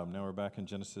for Adam. Now we're back in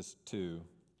Genesis 2.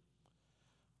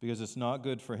 Because it's not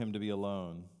good for him to be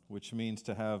alone, which means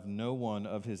to have no one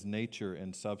of his nature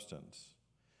and substance.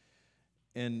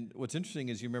 And what's interesting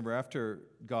is you remember after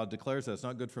God declares that it's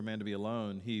not good for man to be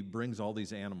alone, he brings all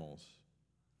these animals.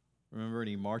 Remember, and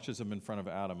he marches them in front of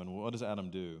Adam. And what does Adam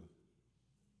do?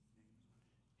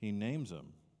 He names them.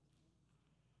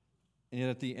 And yet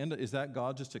at the end, is that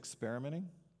God just experimenting?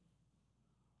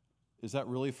 Is that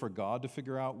really for God to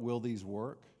figure out, will these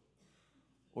work?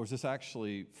 Or is this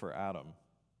actually for Adam?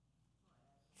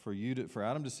 For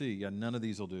Adam to see, yeah, none of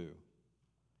these will do.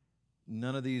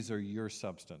 None of these are your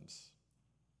substance.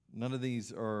 None of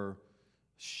these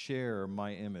share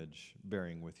my image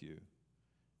bearing with you.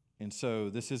 And so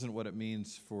this isn't what it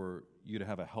means for you to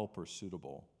have a helper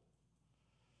suitable.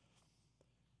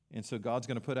 And so God's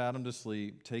going to put Adam to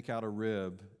sleep, take out a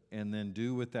rib, and then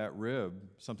do with that rib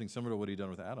something similar to what he'd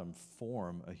done with Adam,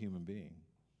 form a human being.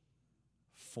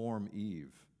 Form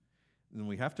Eve. And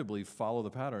we have to believe, follow the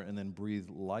pattern, and then breathe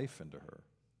life into her.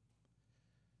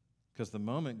 Because the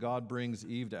moment God brings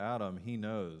Eve to Adam, he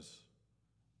knows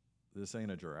this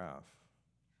ain't a giraffe.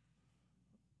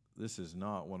 This is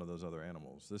not one of those other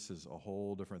animals. This is a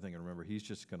whole different thing. And remember, he's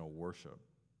just going to worship.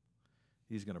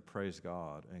 He's going to praise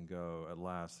God and go, at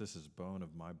last, this is bone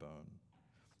of my bone.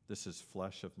 This is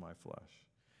flesh of my flesh.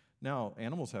 Now,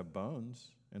 animals have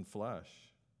bones and flesh.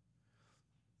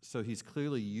 So he's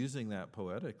clearly using that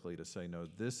poetically to say, no,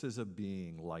 this is a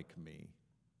being like me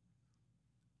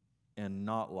and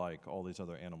not like all these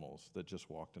other animals that just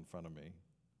walked in front of me.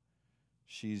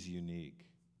 She's unique.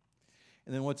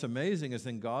 And then what's amazing is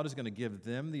then God is going to give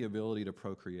them the ability to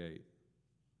procreate,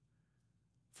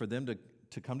 for them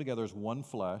to come together as one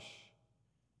flesh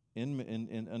in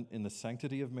the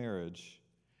sanctity of marriage,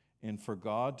 and for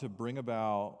God to bring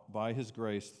about, by his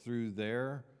grace, through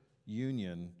their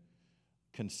union,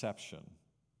 conception.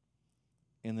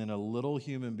 And then a little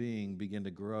human being begin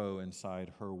to grow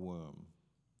inside her womb.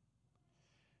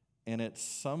 And at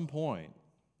some point,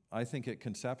 I think at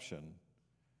conception,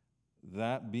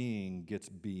 that being gets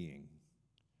being.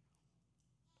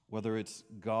 Whether it's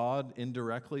God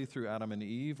indirectly through Adam and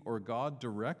Eve, or God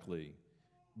directly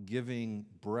giving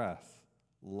breath,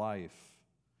 life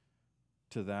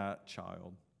to that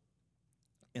child.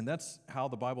 And that's how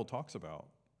the Bible talks about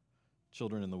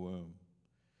children in the womb.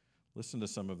 Listen to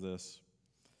some of this.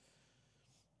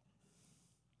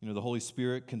 You know, the Holy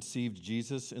Spirit conceived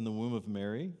Jesus in the womb of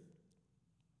Mary,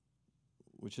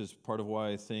 which is part of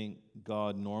why I think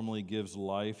God normally gives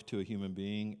life to a human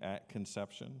being at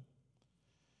conception.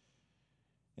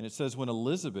 And it says, when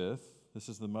Elizabeth, this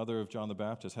is the mother of John the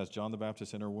Baptist, has John the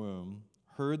Baptist in her womb,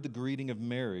 heard the greeting of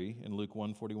Mary, in Luke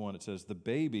 1:41, it says, the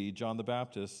baby, John the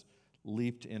Baptist,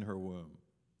 leaped in her womb.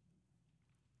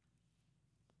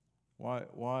 Why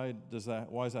is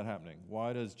that happening?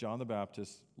 Why does John the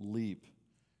Baptist leap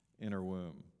in her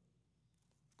womb?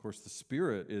 Of course, the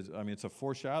Spirit it's a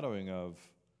foreshadowing of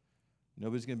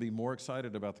nobody's going to be more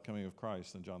excited about the coming of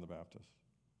Christ than John the Baptist.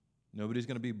 Nobody's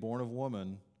going to be born of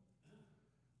woman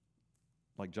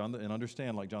like John and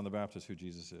understand like John the Baptist who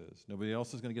Jesus is. Nobody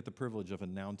else is going to get the privilege of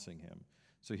announcing him.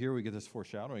 So here we get this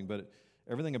foreshadowing, but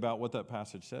everything about what that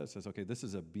passage says, okay, this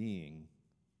is a being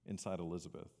inside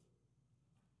Elizabeth.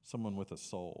 Someone with a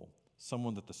soul.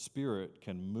 Someone that the Spirit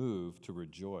can move to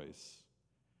rejoice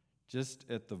just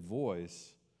at the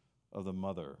voice of the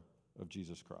mother of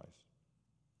Jesus Christ.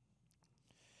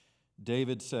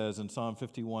 David says in Psalm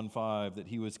 51:5 that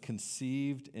he was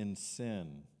conceived in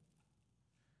sin.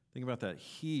 Think about that.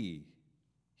 He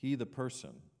the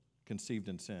person, conceived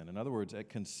in sin. In other words, at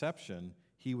conception,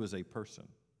 he was a person.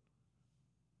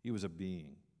 He was a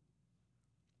being.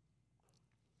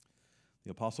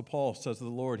 The Apostle Paul says to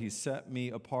the Lord, he set me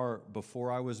apart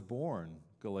before I was born,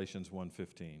 Galatians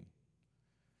 1:15.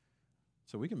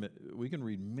 So we can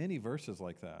read many verses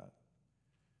like that.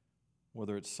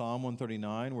 Whether it's Psalm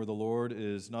 139, where the Lord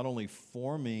is not only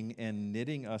forming and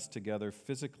knitting us together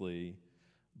physically,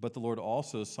 but the Lord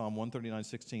also, Psalm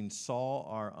 139:16, saw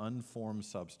our unformed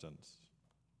substance.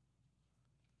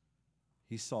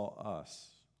 He saw us.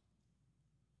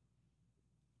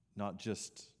 Not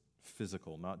just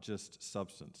physical, not just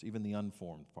substance, even the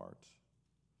unformed parts.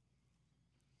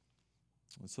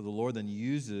 And so the Lord then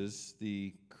uses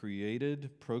the created,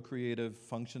 procreative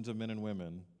functions of men and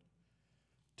women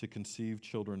to conceive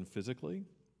children physically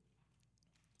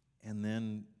and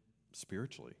then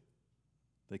spiritually.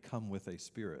 They come with a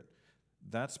spirit.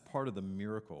 That's part of the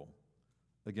miracle,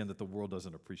 again, that the world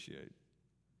doesn't appreciate.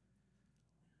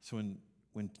 So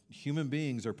when human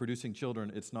beings are producing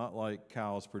children, it's not like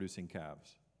cows producing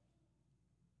calves.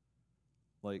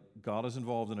 Like, God is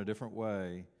involved in a different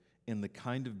way, and the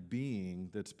kind of being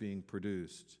that's being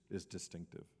produced is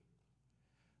distinctive.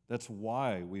 That's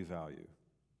why we value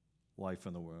life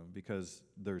in the womb, because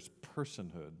there's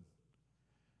personhood.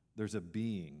 There's a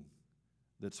being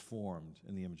that's formed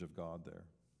in the image of God there.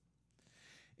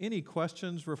 Any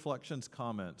questions, reflections,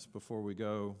 comments before we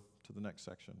go to the next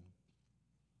section?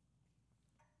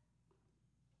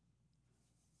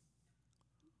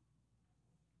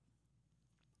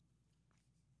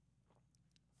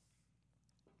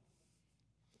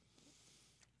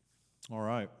 All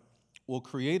right. Well,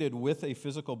 created with a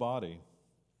physical body.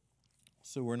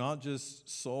 So we're not just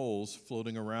souls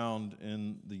floating around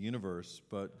in the universe,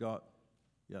 but God.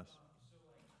 Yes. So,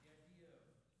 like, the idea of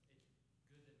it's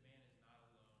good that man is not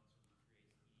alone, so he creates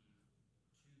Eve,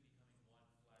 two becoming one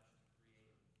flesh to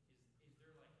create. Is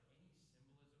there, like, any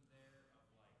symbolism there of,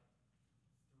 like,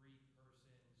 three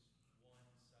persons, one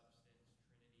substance,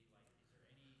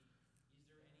 Trinity? Like, is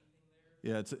there anything there?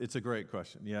 Yeah, it's a great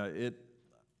question. Yeah,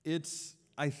 it's.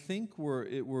 I think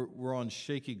we're on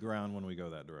shaky ground when we go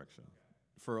that direction,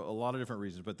 for a lot of different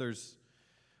reasons. But there's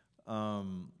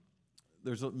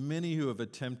many who have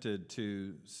attempted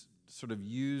to sort of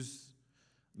use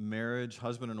marriage,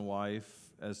 husband and wife,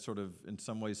 as sort of in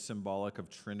some ways symbolic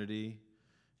of Trinity,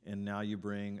 and now you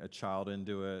bring a child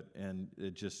into it, and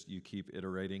you keep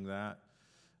iterating that.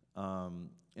 And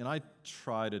I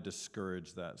try to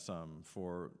discourage that some.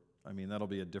 That'll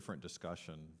be a different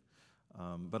discussion.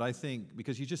 But I think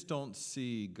because you just don't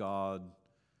see God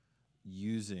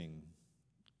using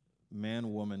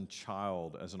man, woman,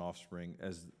 child as an offspring,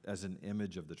 as an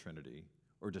image of the Trinity,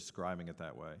 or describing it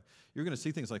that way. You're going to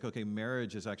see things like, okay,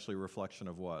 marriage is actually a reflection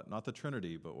of what? Not the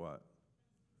Trinity, but what?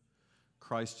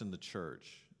 Christ and the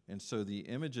church. And so the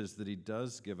images that he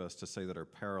does give us to say that are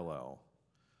parallel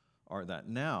are that.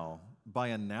 Now, by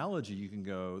analogy, you can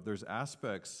go, there's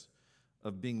aspects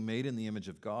of being made in the image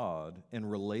of God and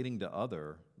relating to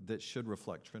other that should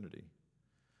reflect Trinity.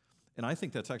 And I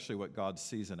think that's actually what God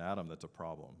sees in Adam that's a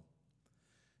problem,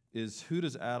 is who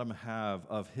does Adam have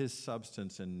of his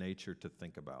substance and nature to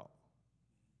think about?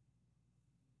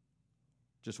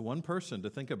 Just one person to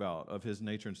think about of his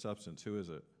nature and substance. Who is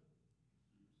it?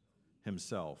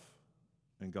 Himself.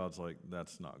 And God's like,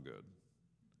 that's not good.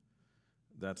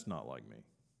 That's not like me.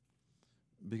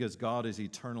 Because God is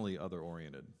eternally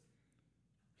other-oriented.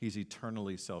 He's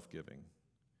eternally self-giving.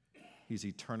 He's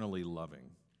eternally loving.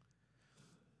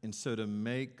 And so to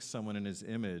make someone in his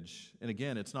image, and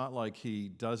again, it's not like he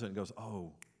does it and goes,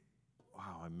 oh,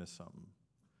 wow, I missed something.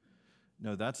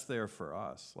 No, that's there for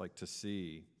us, like to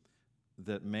see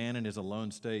that man in his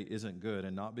alone state isn't good,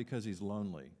 and not because he's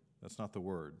lonely. That's not the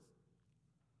word.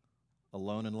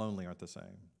 Alone and lonely aren't the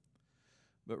same.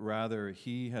 But rather,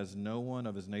 he has no one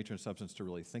of his nature and substance to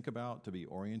really think about, to be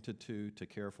oriented to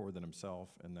care for than himself,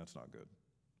 and that's not good.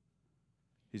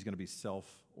 He's going to be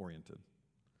self-oriented.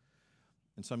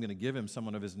 And so I'm going to give him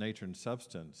someone of his nature and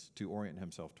substance to orient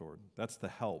himself toward. That's the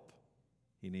help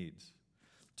he needs.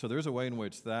 So there's a way in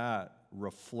which that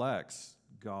reflects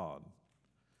God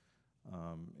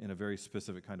in a very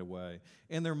specific kind of way.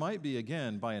 And there might be,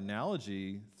 again, by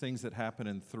analogy, things that happen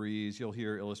in threes. You'll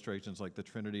hear illustrations like the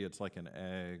Trinity, it's like an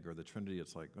egg, or the Trinity,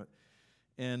 it's like...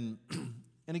 And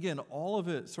again, all of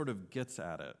it sort of gets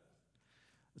at it.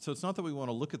 So it's not that we want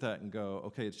to look at that and go,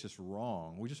 okay, it's just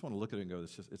wrong. We just want to look at it and go,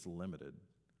 it's limited.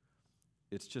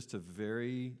 It's just a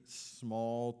very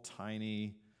small,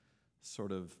 tiny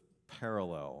sort of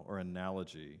parallel or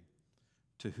analogy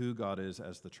to who God is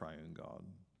as the triune God.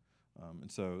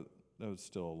 And so that was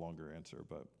still a longer answer,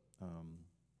 but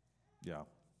yeah,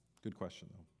 good question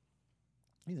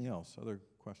though. Anything else? Other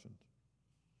questions?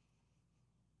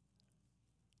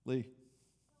 Lee?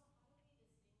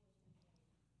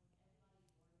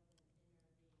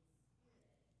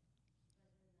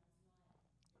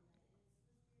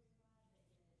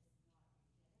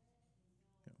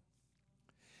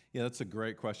 Yeah, that's a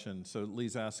great question. So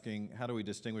Lee's asking, how do we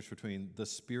distinguish between the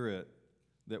Spirit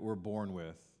that we're born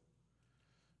with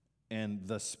and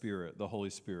the Spirit, the Holy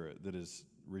Spirit, that is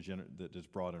that is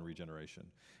brought in regeneration.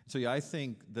 So yeah, I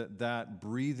think that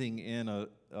breathing in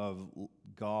of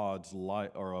God's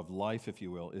life, or of life, if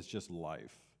you will, is just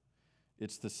life.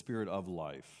 It's the spirit of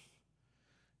life.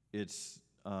 It's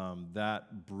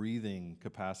that breathing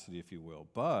capacity, if you will.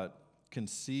 But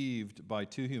conceived by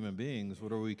two human beings,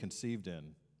 what are we conceived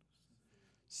in?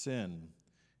 Sin.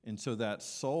 And so that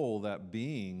soul, that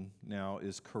being now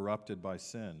is corrupted by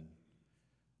sin.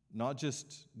 Not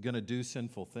just going to do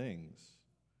sinful things,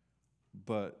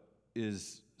 but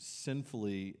is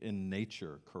sinfully in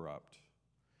nature corrupt.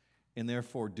 And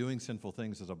therefore, doing sinful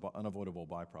things is an unavoidable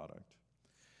byproduct.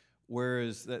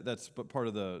 Whereas that's part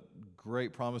of the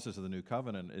great promises of the new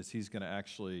covenant is he's going to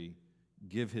actually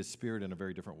give his spirit in a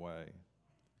very different way.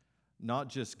 Not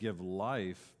just give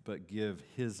life, but give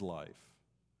his life,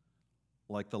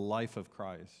 like the life of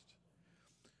Christ,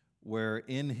 where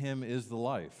in him is the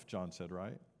life, John said,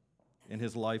 right? And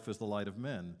his life is the light of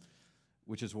men,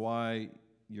 which is why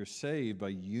you're saved by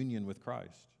union with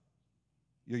Christ.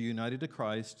 You're united to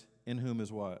Christ, in whom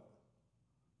is what?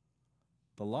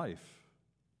 The life.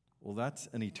 Well, that's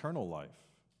an eternal life.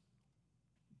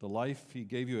 The life he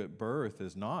gave you at birth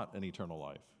is not an eternal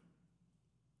life.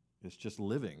 It's just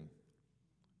living.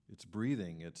 It's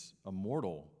breathing. It's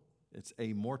it's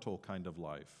a mortal kind of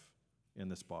life in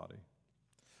this body.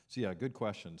 So yeah, good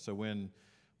question. So when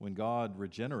God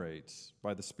regenerates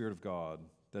by the Spirit of God,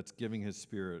 that's giving his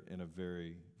Spirit in a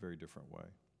very, very different way.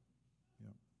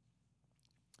 Yeah.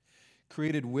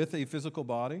 Created with a physical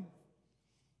body.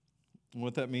 And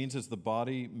what that means is the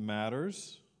body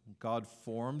matters. God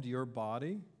formed your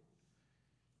body.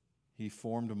 He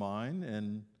formed mine,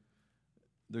 and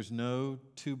there's no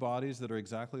two bodies that are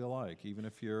exactly alike. Even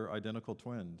if you're identical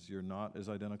twins, you're not as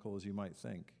identical as you might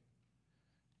think.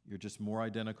 You're just more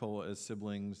identical as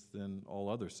siblings than all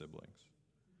other siblings.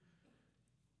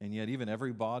 And yet even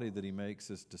every body that he makes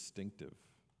is distinctive.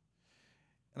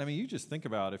 And I mean, you just think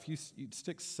about if you'd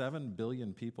stick 7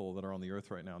 billion people that are on the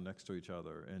earth right now next to each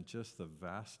other and just the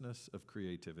vastness of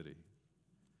creativity.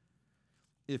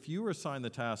 If you were assigned the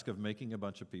task of making a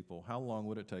bunch of people, how long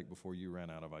would it take before you ran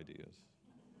out of ideas?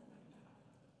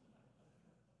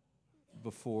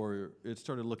 Before it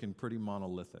started looking pretty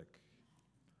monolithic.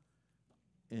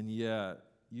 And yet,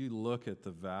 you look at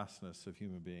the vastness of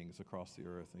human beings across the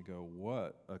earth and go,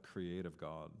 what a creative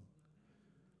God.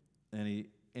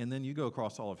 And then you go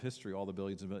across all of history, all the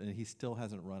billions and he still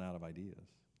hasn't run out of ideas.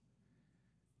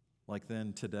 Like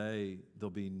then today, there'll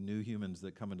be new humans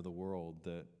that come into the world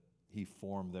that he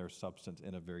formed their substance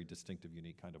in a very distinctive,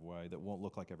 unique kind of way that won't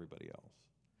look like everybody else.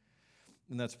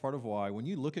 And that's part of why when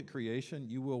you look at creation,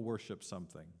 you will worship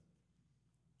something.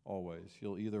 Always.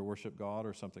 You'll either worship God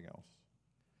or something else.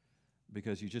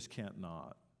 Because you just can't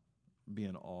not be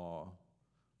in awe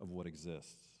of what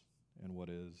exists and what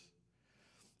is.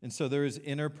 And so there is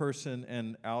inner person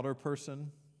and outer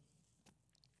person.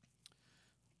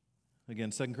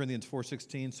 Again, 2 Corinthians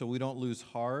 4:16, so we don't lose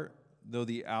heart. Though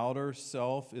the outer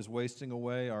self is wasting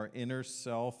away, our inner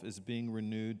self is being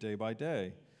renewed day by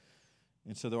day.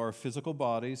 And so though our physical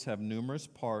bodies have numerous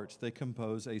parts, they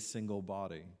compose a single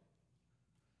body.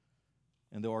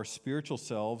 And though our spiritual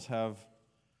selves have,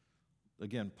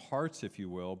 again, parts, if you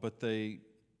will, but they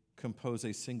compose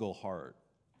a single heart,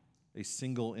 a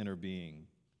single inner being,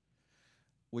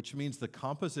 which means the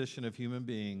composition of human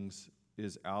beings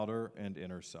is outer and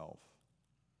inner self.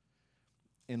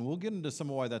 And we'll get into some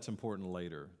of why that's important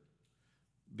later,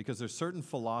 because there's certain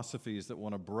philosophies that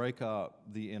want to break up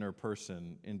the inner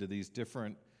person into these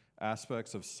different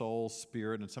aspects of soul,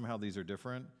 spirit, and somehow these are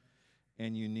different.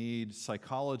 And you need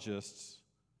psychologists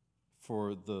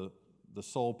for the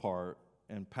soul part,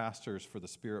 and pastors for the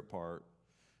spirit part,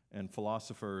 and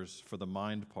philosophers for the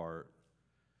mind part.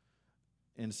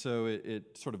 And so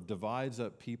it sort of divides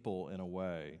up people in a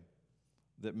way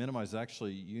that minimizes,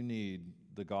 actually, you need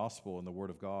the gospel and the word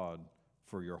of God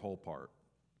for your whole part,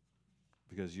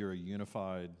 because you're a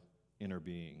unified inner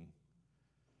being.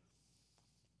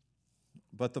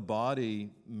 But the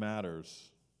body matters,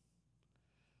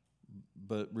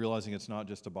 but realizing it's not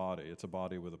just a body, it's a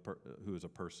body with who is a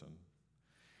person.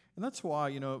 And that's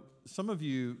why, some of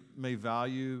you may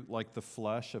value like the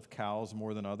flesh of cows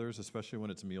more than others, especially when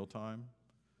it's mealtime,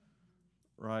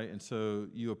 right? And so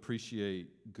you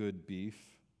appreciate good beef.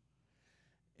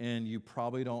 And you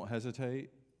probably don't hesitate,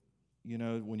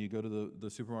 when you go to the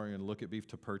supermarket and look at beef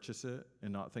to purchase it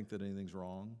and not think that anything's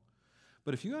wrong.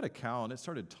 But if you had a cow and it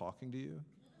started talking to you,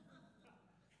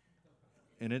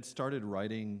 and it started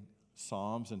writing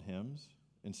psalms and hymns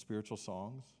and spiritual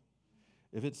songs,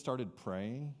 if it started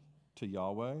praying to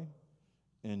Yahweh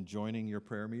and joining your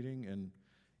prayer meeting, and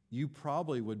you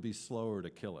probably would be slower to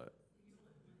kill it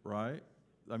right?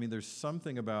 I mean, there's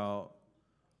something about,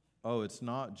 oh, it's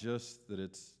not just that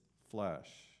it's flesh.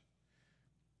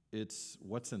 It's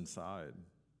what's inside,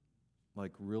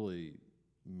 like, really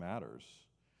matters.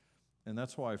 And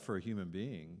that's why for a human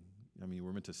being, I mean,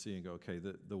 we're meant to see and go, okay,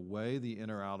 the way the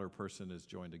inner-outer person is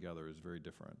joined together is very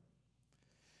different.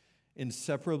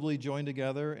 Inseparably joined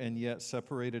together and yet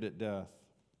separated at death.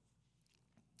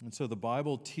 And so the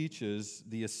Bible teaches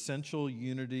the essential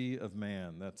unity of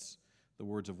man. That's the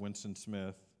words of Winston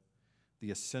Smith. The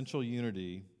essential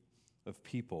unity of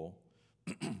people.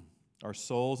 Our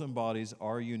souls and bodies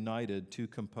are united to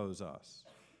compose us.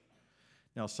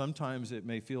 Now, sometimes it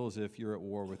may feel as if you're at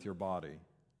war with your body,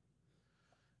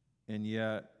 and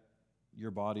yet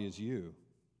your body is you,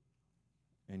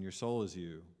 and your soul is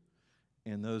you,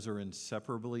 and those are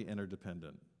inseparably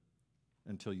interdependent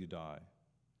until you die.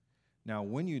 Now,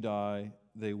 when you die,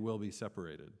 they will be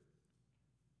separated.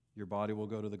 Your body will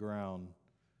go to the ground,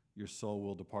 your soul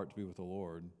will depart to be with the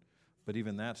Lord, but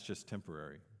even that's just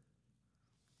temporary.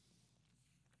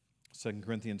 2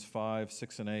 Corinthians 5,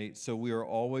 6, and 8. So we are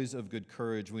always of good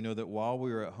courage. We know that while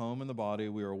we are at home in the body,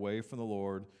 we are away from the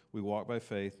Lord. We walk by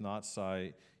faith, not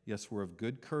sight. Yes, we're of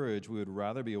good courage. We would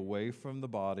rather be away from the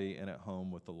body and at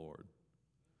home with the Lord.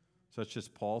 So it's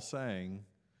just Paul saying,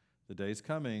 the day's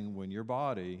coming when your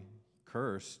body,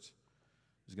 cursed,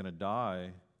 is going to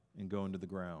die and go into the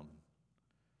ground.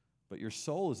 But your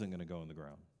soul isn't going to go in the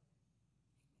ground.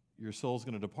 Your soul's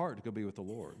going to depart to go be with the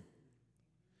Lord.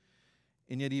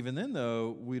 And yet even then,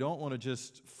 though, we don't want to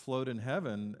just float in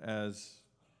heaven as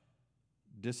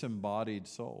disembodied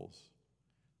souls.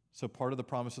 So part of the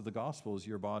promise of the gospel is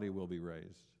your body will be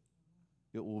raised.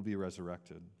 It will be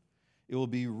resurrected. It will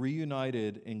be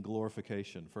reunited in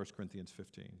glorification, 1 Corinthians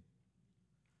 15.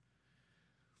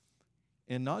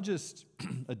 And not just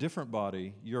a different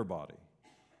body, your body.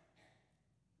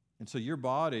 And so your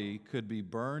body could be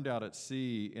burned out at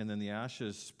sea and then the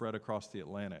ashes spread across the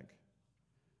Atlantic.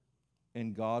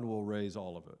 And God will raise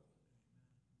all of it.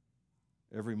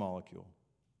 Every molecule.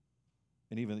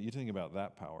 And even, you think about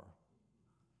that power.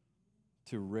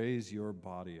 To raise your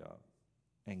body up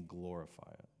and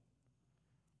glorify it.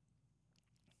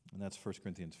 And that's 1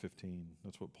 Corinthians 15.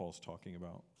 That's what Paul's talking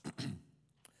about.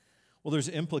 Well, there's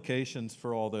implications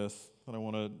for all this that I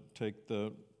want to take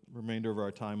the remainder of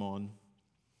our time on.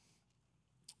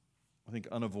 I think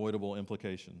unavoidable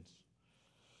implications.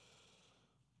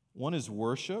 One is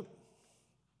worship.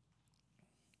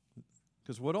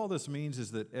 Because what all this means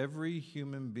is that every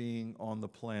human being on the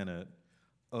planet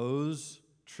owes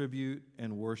tribute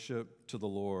and worship to the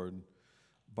Lord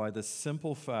by the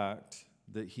simple fact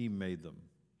that He made them.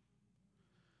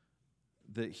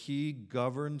 That He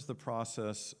governs the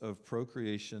process of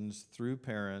procreations through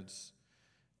parents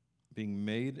being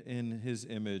made in His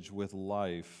image with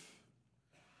life.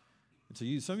 And so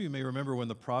some of you may remember when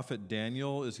the prophet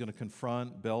Daniel is going to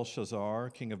confront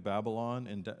Belshazzar, king of Babylon,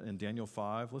 in Daniel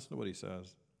 5. Listen to what he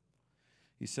says.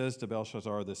 He says to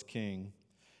Belshazzar, this king,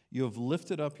 "You have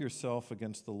lifted up yourself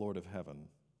against the Lord of heaven.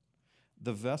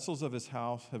 The vessels of His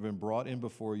house have been brought in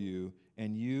before you,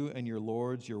 and you and your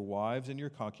lords, your wives, and your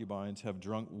concubines have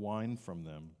drunk wine from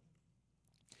them.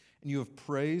 And you have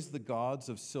praised the gods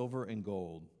of silver and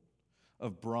gold,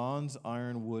 of bronze,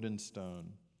 iron, wood, and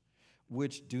stone,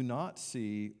 which do not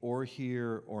see or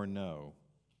hear or know,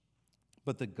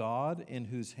 but the God in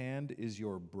whose hand is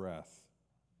your breath,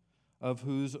 of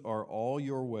whose are all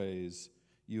your ways,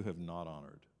 you have not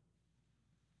honored."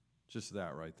 Just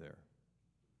that right there.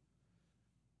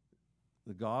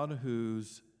 The God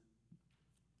whose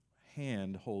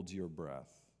hand holds your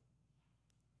breath,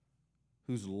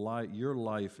 whose your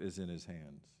life is in His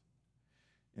hands.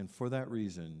 And for that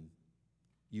reason,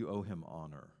 you owe Him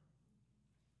honor.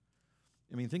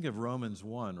 I mean, think of Romans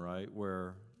 1, right,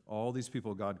 where all these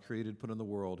people God created, put in the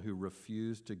world, who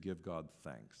refused to give God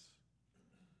thanks.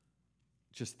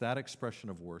 Just that expression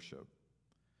of worship.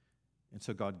 And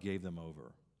so God gave them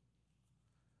over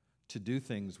to do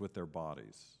things with their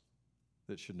bodies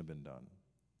that shouldn't have been done.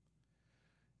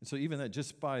 And so even that,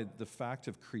 just by the fact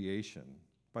of creation,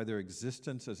 by their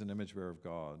existence as an image bearer of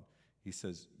God, He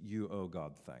says, you owe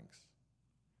God thanks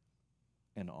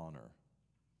and honor.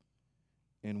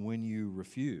 And when you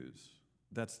refuse,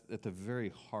 that's at the very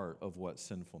heart of what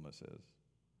sinfulness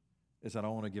is I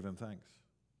don't want to give Him thanks.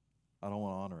 I don't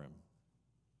want to honor Him.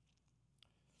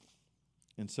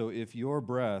 And so if your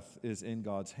breath is in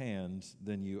God's hands,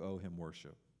 then you owe Him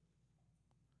worship.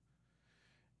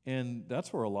 And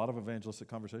that's where a lot of evangelistic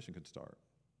conversation could start.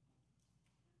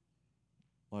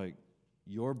 Like,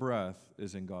 your breath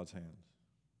is in God's hands.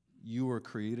 You were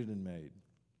created and made.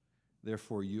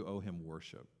 Therefore, you owe Him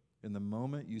worship. In the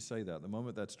moment you say that, the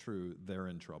moment that's true, they're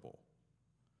in trouble.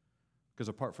 Because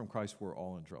apart from Christ, we're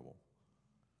all in trouble.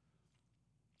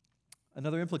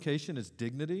 Another implication is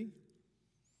dignity.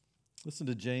 Listen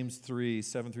to James 3,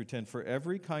 7 through 10. For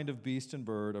every kind of beast and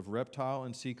bird, of reptile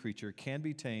and sea creature can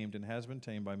be tamed and has been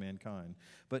tamed by mankind.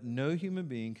 But no human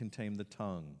being can tame the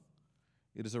tongue.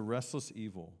 It is a restless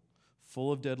evil,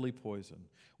 full of deadly poison.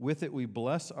 With it we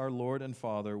bless our Lord and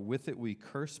Father. With it we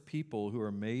curse people who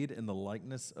are made in the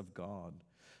likeness of God.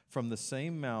 From the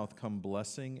same mouth come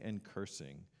blessing and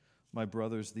cursing. My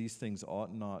brothers, these things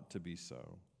ought not to be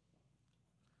so.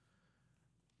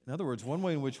 In other words, one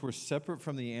way in which we're separate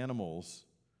from the animals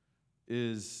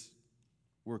is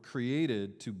we're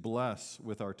created to bless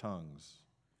with our tongues.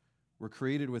 We're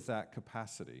created with that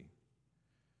capacity.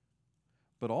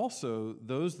 But also,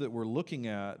 those that we're looking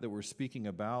at, that we're speaking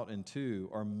about and to,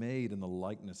 are made in the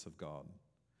likeness of God.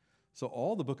 So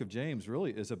all the book of James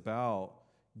really is about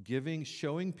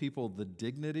showing people the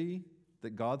dignity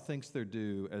that God thinks they're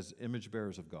due as image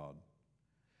bearers of God.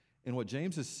 And what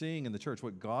James is seeing in the church,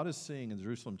 what God is seeing in the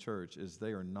Jerusalem church, is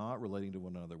they are not relating to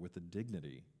one another with the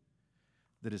dignity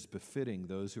that is befitting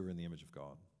those who are in the image of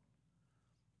God,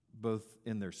 both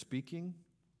in their speaking,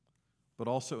 but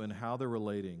also in how they're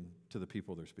relating to the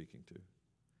people they're speaking to.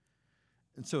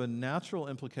 And so a natural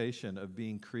implication of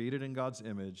being created in God's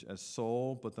image as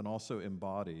soul, but then also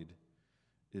embodied,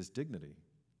 is dignity.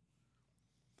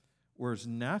 Whereas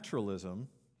naturalism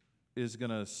is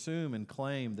going to assume and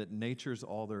claim that nature's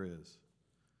all there is.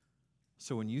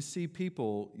 So when you see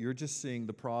people, you're just seeing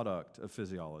the product of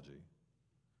physiology.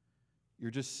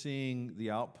 You're just seeing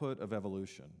the output of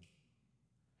evolution.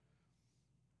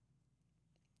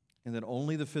 And that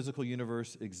only the physical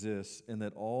universe exists, and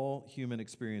that all human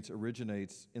experience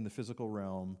originates in the physical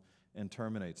realm and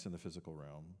terminates in the physical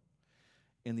realm.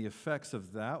 And the effects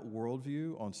of that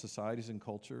worldview on societies and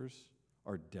cultures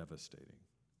are devastating.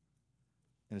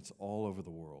 And it's all over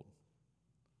the world.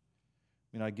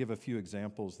 I mean, I give a few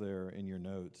examples there in your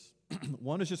notes.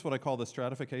 One is just what I call the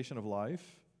stratification of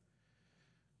life,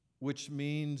 which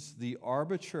means the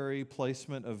arbitrary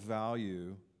placement of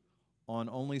value on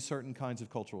only certain kinds of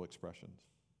cultural expressions,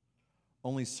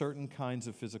 only certain kinds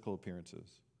of physical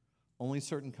appearances, only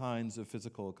certain kinds of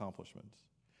physical accomplishments.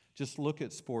 Just look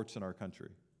at sports in our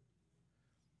country.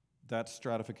 That's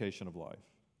stratification of life,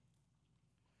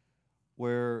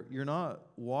 where you're not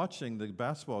watching the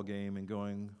basketball game and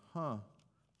going,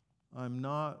 I'm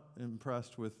not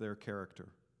impressed with their character,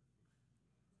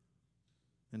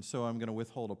 and so I'm going to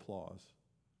withhold applause.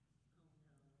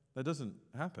 That doesn't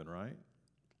happen, right?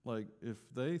 Like, if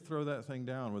they throw that thing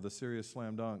down with a serious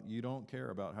slam dunk, you don't care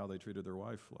about how they treated their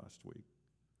wife last week.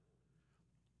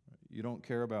 You don't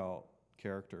care about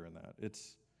character in that.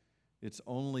 It's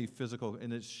only physical,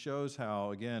 and it shows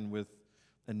how, again, with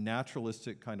a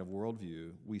naturalistic kind of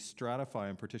worldview, we stratify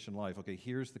and partition life. Okay,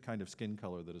 here's the kind of skin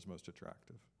color that is most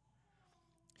attractive.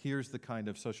 Here's the kind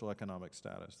of social economic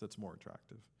status that's more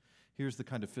attractive. Here's the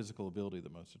kind of physical ability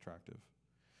that's most attractive.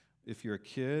 If you're a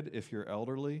kid, if you're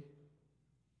elderly,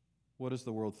 what does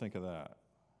the world think of that?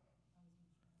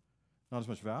 Not as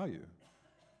much value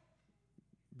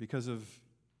because of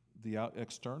the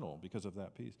external, because of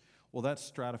that piece. Well, that's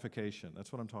stratification.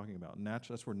 That's what I'm talking about.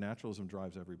 That's where naturalism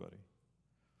drives everybody.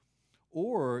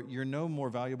 Or you're no more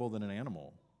valuable than an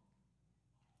animal.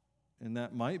 And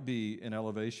that might be an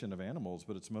elevation of animals,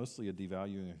 but it's mostly a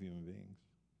devaluing of human beings.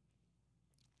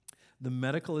 The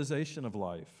medicalization of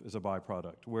life is a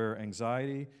byproduct where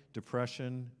anxiety,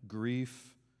 depression,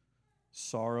 grief,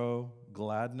 sorrow,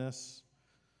 gladness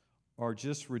are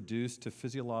just reduced to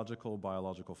physiological,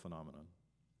 biological phenomenon.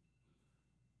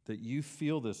 That you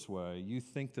feel this way, you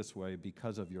think this way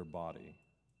because of your body.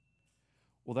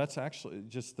 Well, that's actually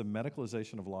just the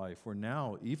medicalization of life, where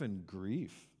now even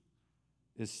grief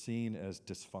is seen as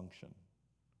dysfunction,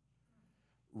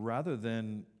 rather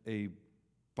than a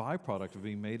byproduct of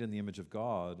being made in the image of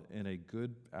God and a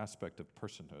good aspect of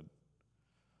personhood.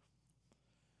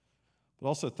 But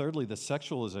also, thirdly, the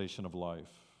sexualization of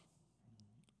life,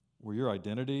 where your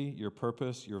identity, your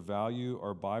purpose, your value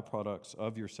are byproducts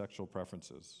of your sexual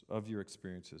preferences, of your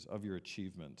experiences, of your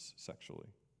achievements sexually.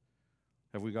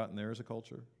 Have we gotten there as a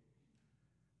culture?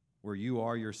 Where you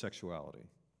are your sexuality.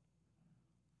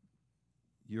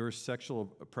 Your sexual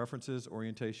preferences,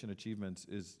 orientation, achievements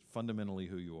is fundamentally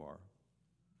who you are.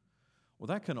 Well,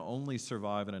 that can only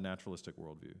survive in a naturalistic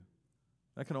worldview.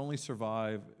 That can only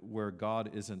survive where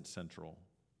God isn't central,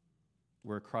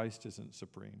 where Christ isn't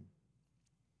supreme.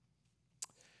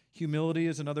 Humility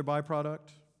is another byproduct.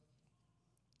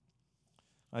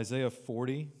 Isaiah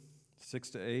 40,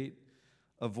 6-8.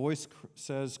 A voice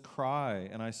says, cry,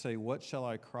 and I say, what shall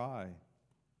I cry?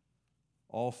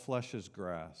 All flesh is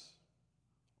grass.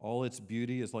 All its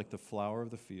beauty is like the flower of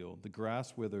the field. The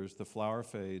grass withers, the flower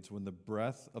fades when the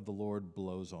breath of the Lord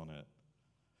blows on it.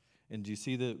 And do you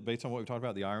see that, based on what we talked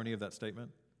about, the irony of that statement?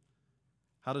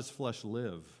 How does flesh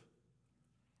live?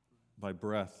 By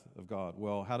breath of God.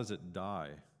 Well, how does it die?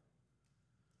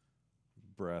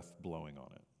 Breath blowing on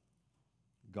it.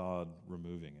 God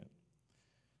removing it.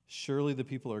 Surely the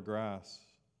people are grass.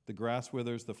 The grass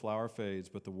withers, the flower fades,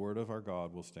 but the word of our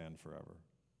God will stand forever.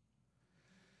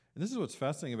 And this is what's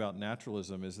fascinating about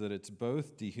naturalism, is that it's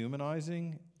both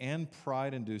dehumanizing and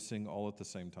pride-inducing all at the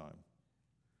same time.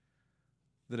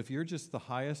 That if you're just the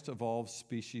highest evolved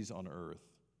species on earth,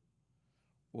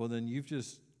 well, then you've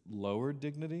just lowered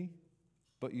dignity,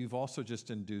 but you've also just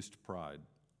induced pride.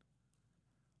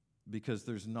 Because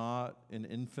there's not an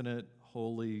infinite,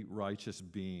 holy, righteous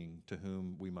being to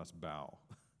whom we must bow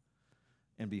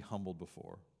and be humbled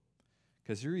before.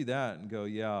 Because you read that and go,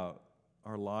 yeah,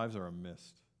 our lives are a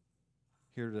mist.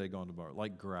 Here today, gone tomorrow,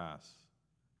 like grass,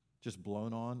 just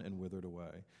blown on and withered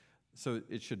away. So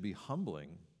it should be humbling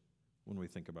when we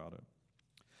think about it.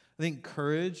 I think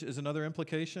courage is another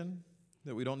implication,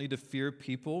 that we don't need to fear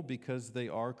people because they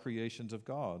are creations of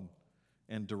God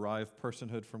and derive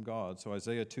personhood from God. So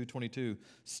Isaiah 2:22,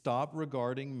 stop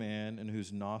regarding man in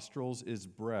whose nostrils is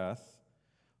breath,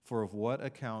 for of what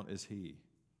account is he?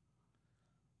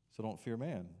 So don't fear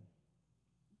man.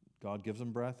 God gives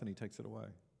him breath and he takes it away.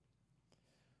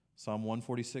 Psalm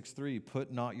 146:3,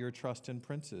 put not your trust in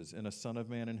princes, in a son of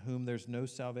man in whom there's no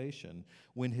salvation.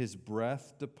 When his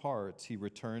breath departs, he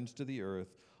returns to the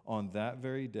earth. On that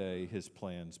very day, his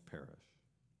plans perish.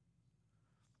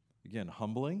 Again,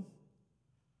 humbling,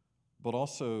 but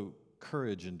also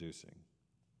courage-inducing.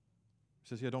 He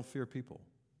says, yeah, don't fear people.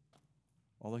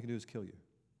 All they can do is kill you.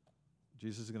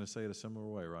 Jesus is going to say it a similar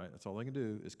way, right? That's all they can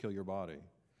do is kill your body,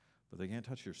 but they can't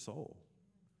touch your soul.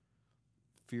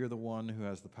 Fear the one who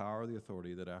has the power, the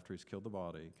authority, that after he's killed the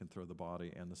body, can throw the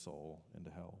body and the soul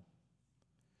into hell.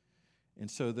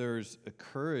 And so there's a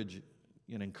courage,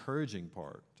 an encouraging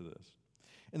part to this.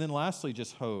 And then lastly,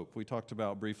 just hope. We talked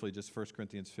about briefly just 1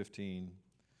 Corinthians 15,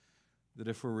 that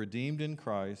if we're redeemed in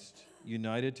Christ,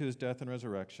 united to his death and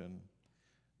resurrection,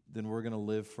 then we're going to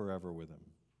live forever with him.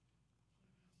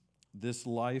 This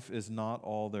life is not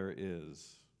all there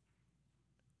is.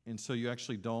 And so you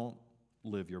actually don't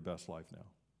live your best life now.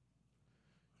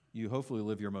 You hopefully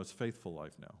live your most faithful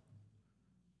life now.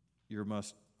 Your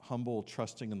most humble,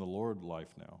 trusting in the Lord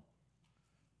life now.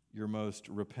 Your most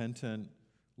repentant,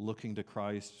 looking to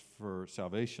Christ for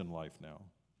salvation life now.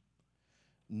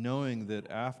 Knowing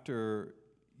that after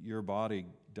your body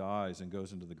dies and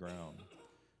goes into the ground,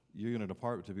 you're going to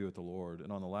depart to be with the Lord,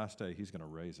 and on the last day, he's going to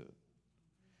raise it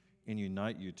and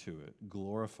unite you to it,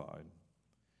 glorified,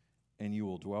 and you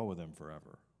will dwell with him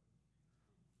forever.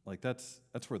 Like that's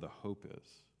where the hope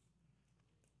is.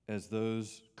 As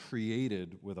those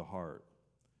created with a heart,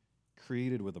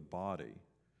 created with a body,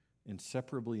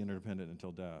 inseparably interdependent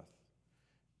until death,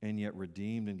 and yet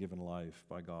redeemed and given life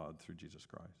by God through Jesus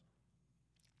Christ.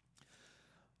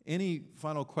 Any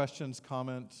final questions,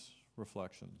 comments,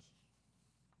 reflections?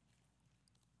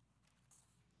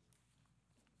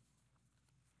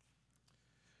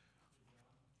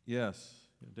 Yes,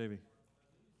 yeah, Davey.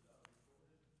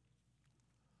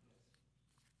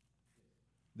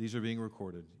 These are being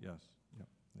recorded, yes. Yeah,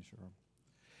 they sure are.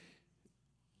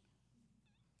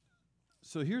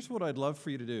 So here's what I'd love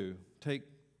for you to do. Take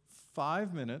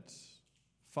 5 minutes,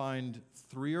 find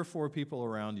 3 or 4 people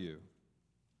around you.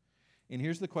 And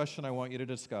here's the question I want you to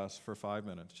discuss for 5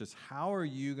 minutes. Just how are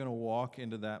you going to walk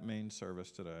into that main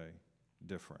service today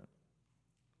different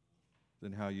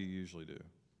than how you usually do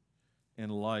in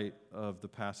light of the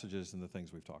passages and the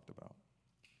things we've talked about?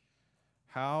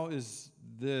 How is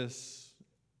this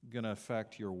going to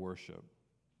affect your worship?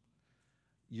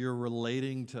 Your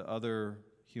relating to other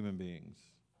human beings?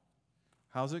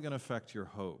 How's it going to affect your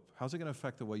hope? How's it going to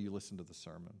affect the way you listen to the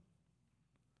sermon?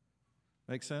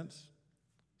 Make sense?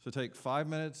 So take 5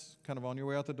 minutes, kind of on your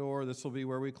way out the door. This will be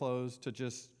where we close, to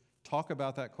just talk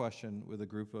about that question with a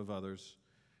group of others,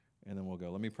 and then we'll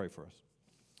go. Let me pray for us.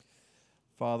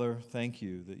 Father, thank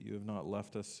you that you have not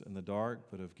left us in the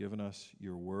dark, but have given us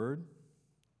your word,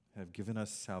 have given us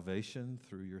salvation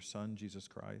through your Son, Jesus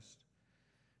Christ.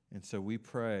 And so we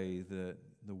pray that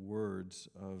the words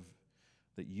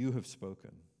that you have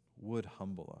spoken would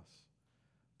humble us,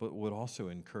 but would also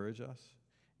encourage us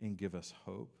and give us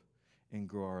hope and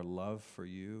grow our love for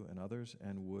you and others,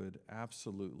 and would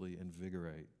absolutely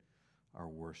invigorate our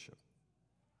worship.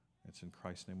 It's in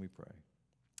Christ's name we pray.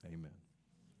 Amen.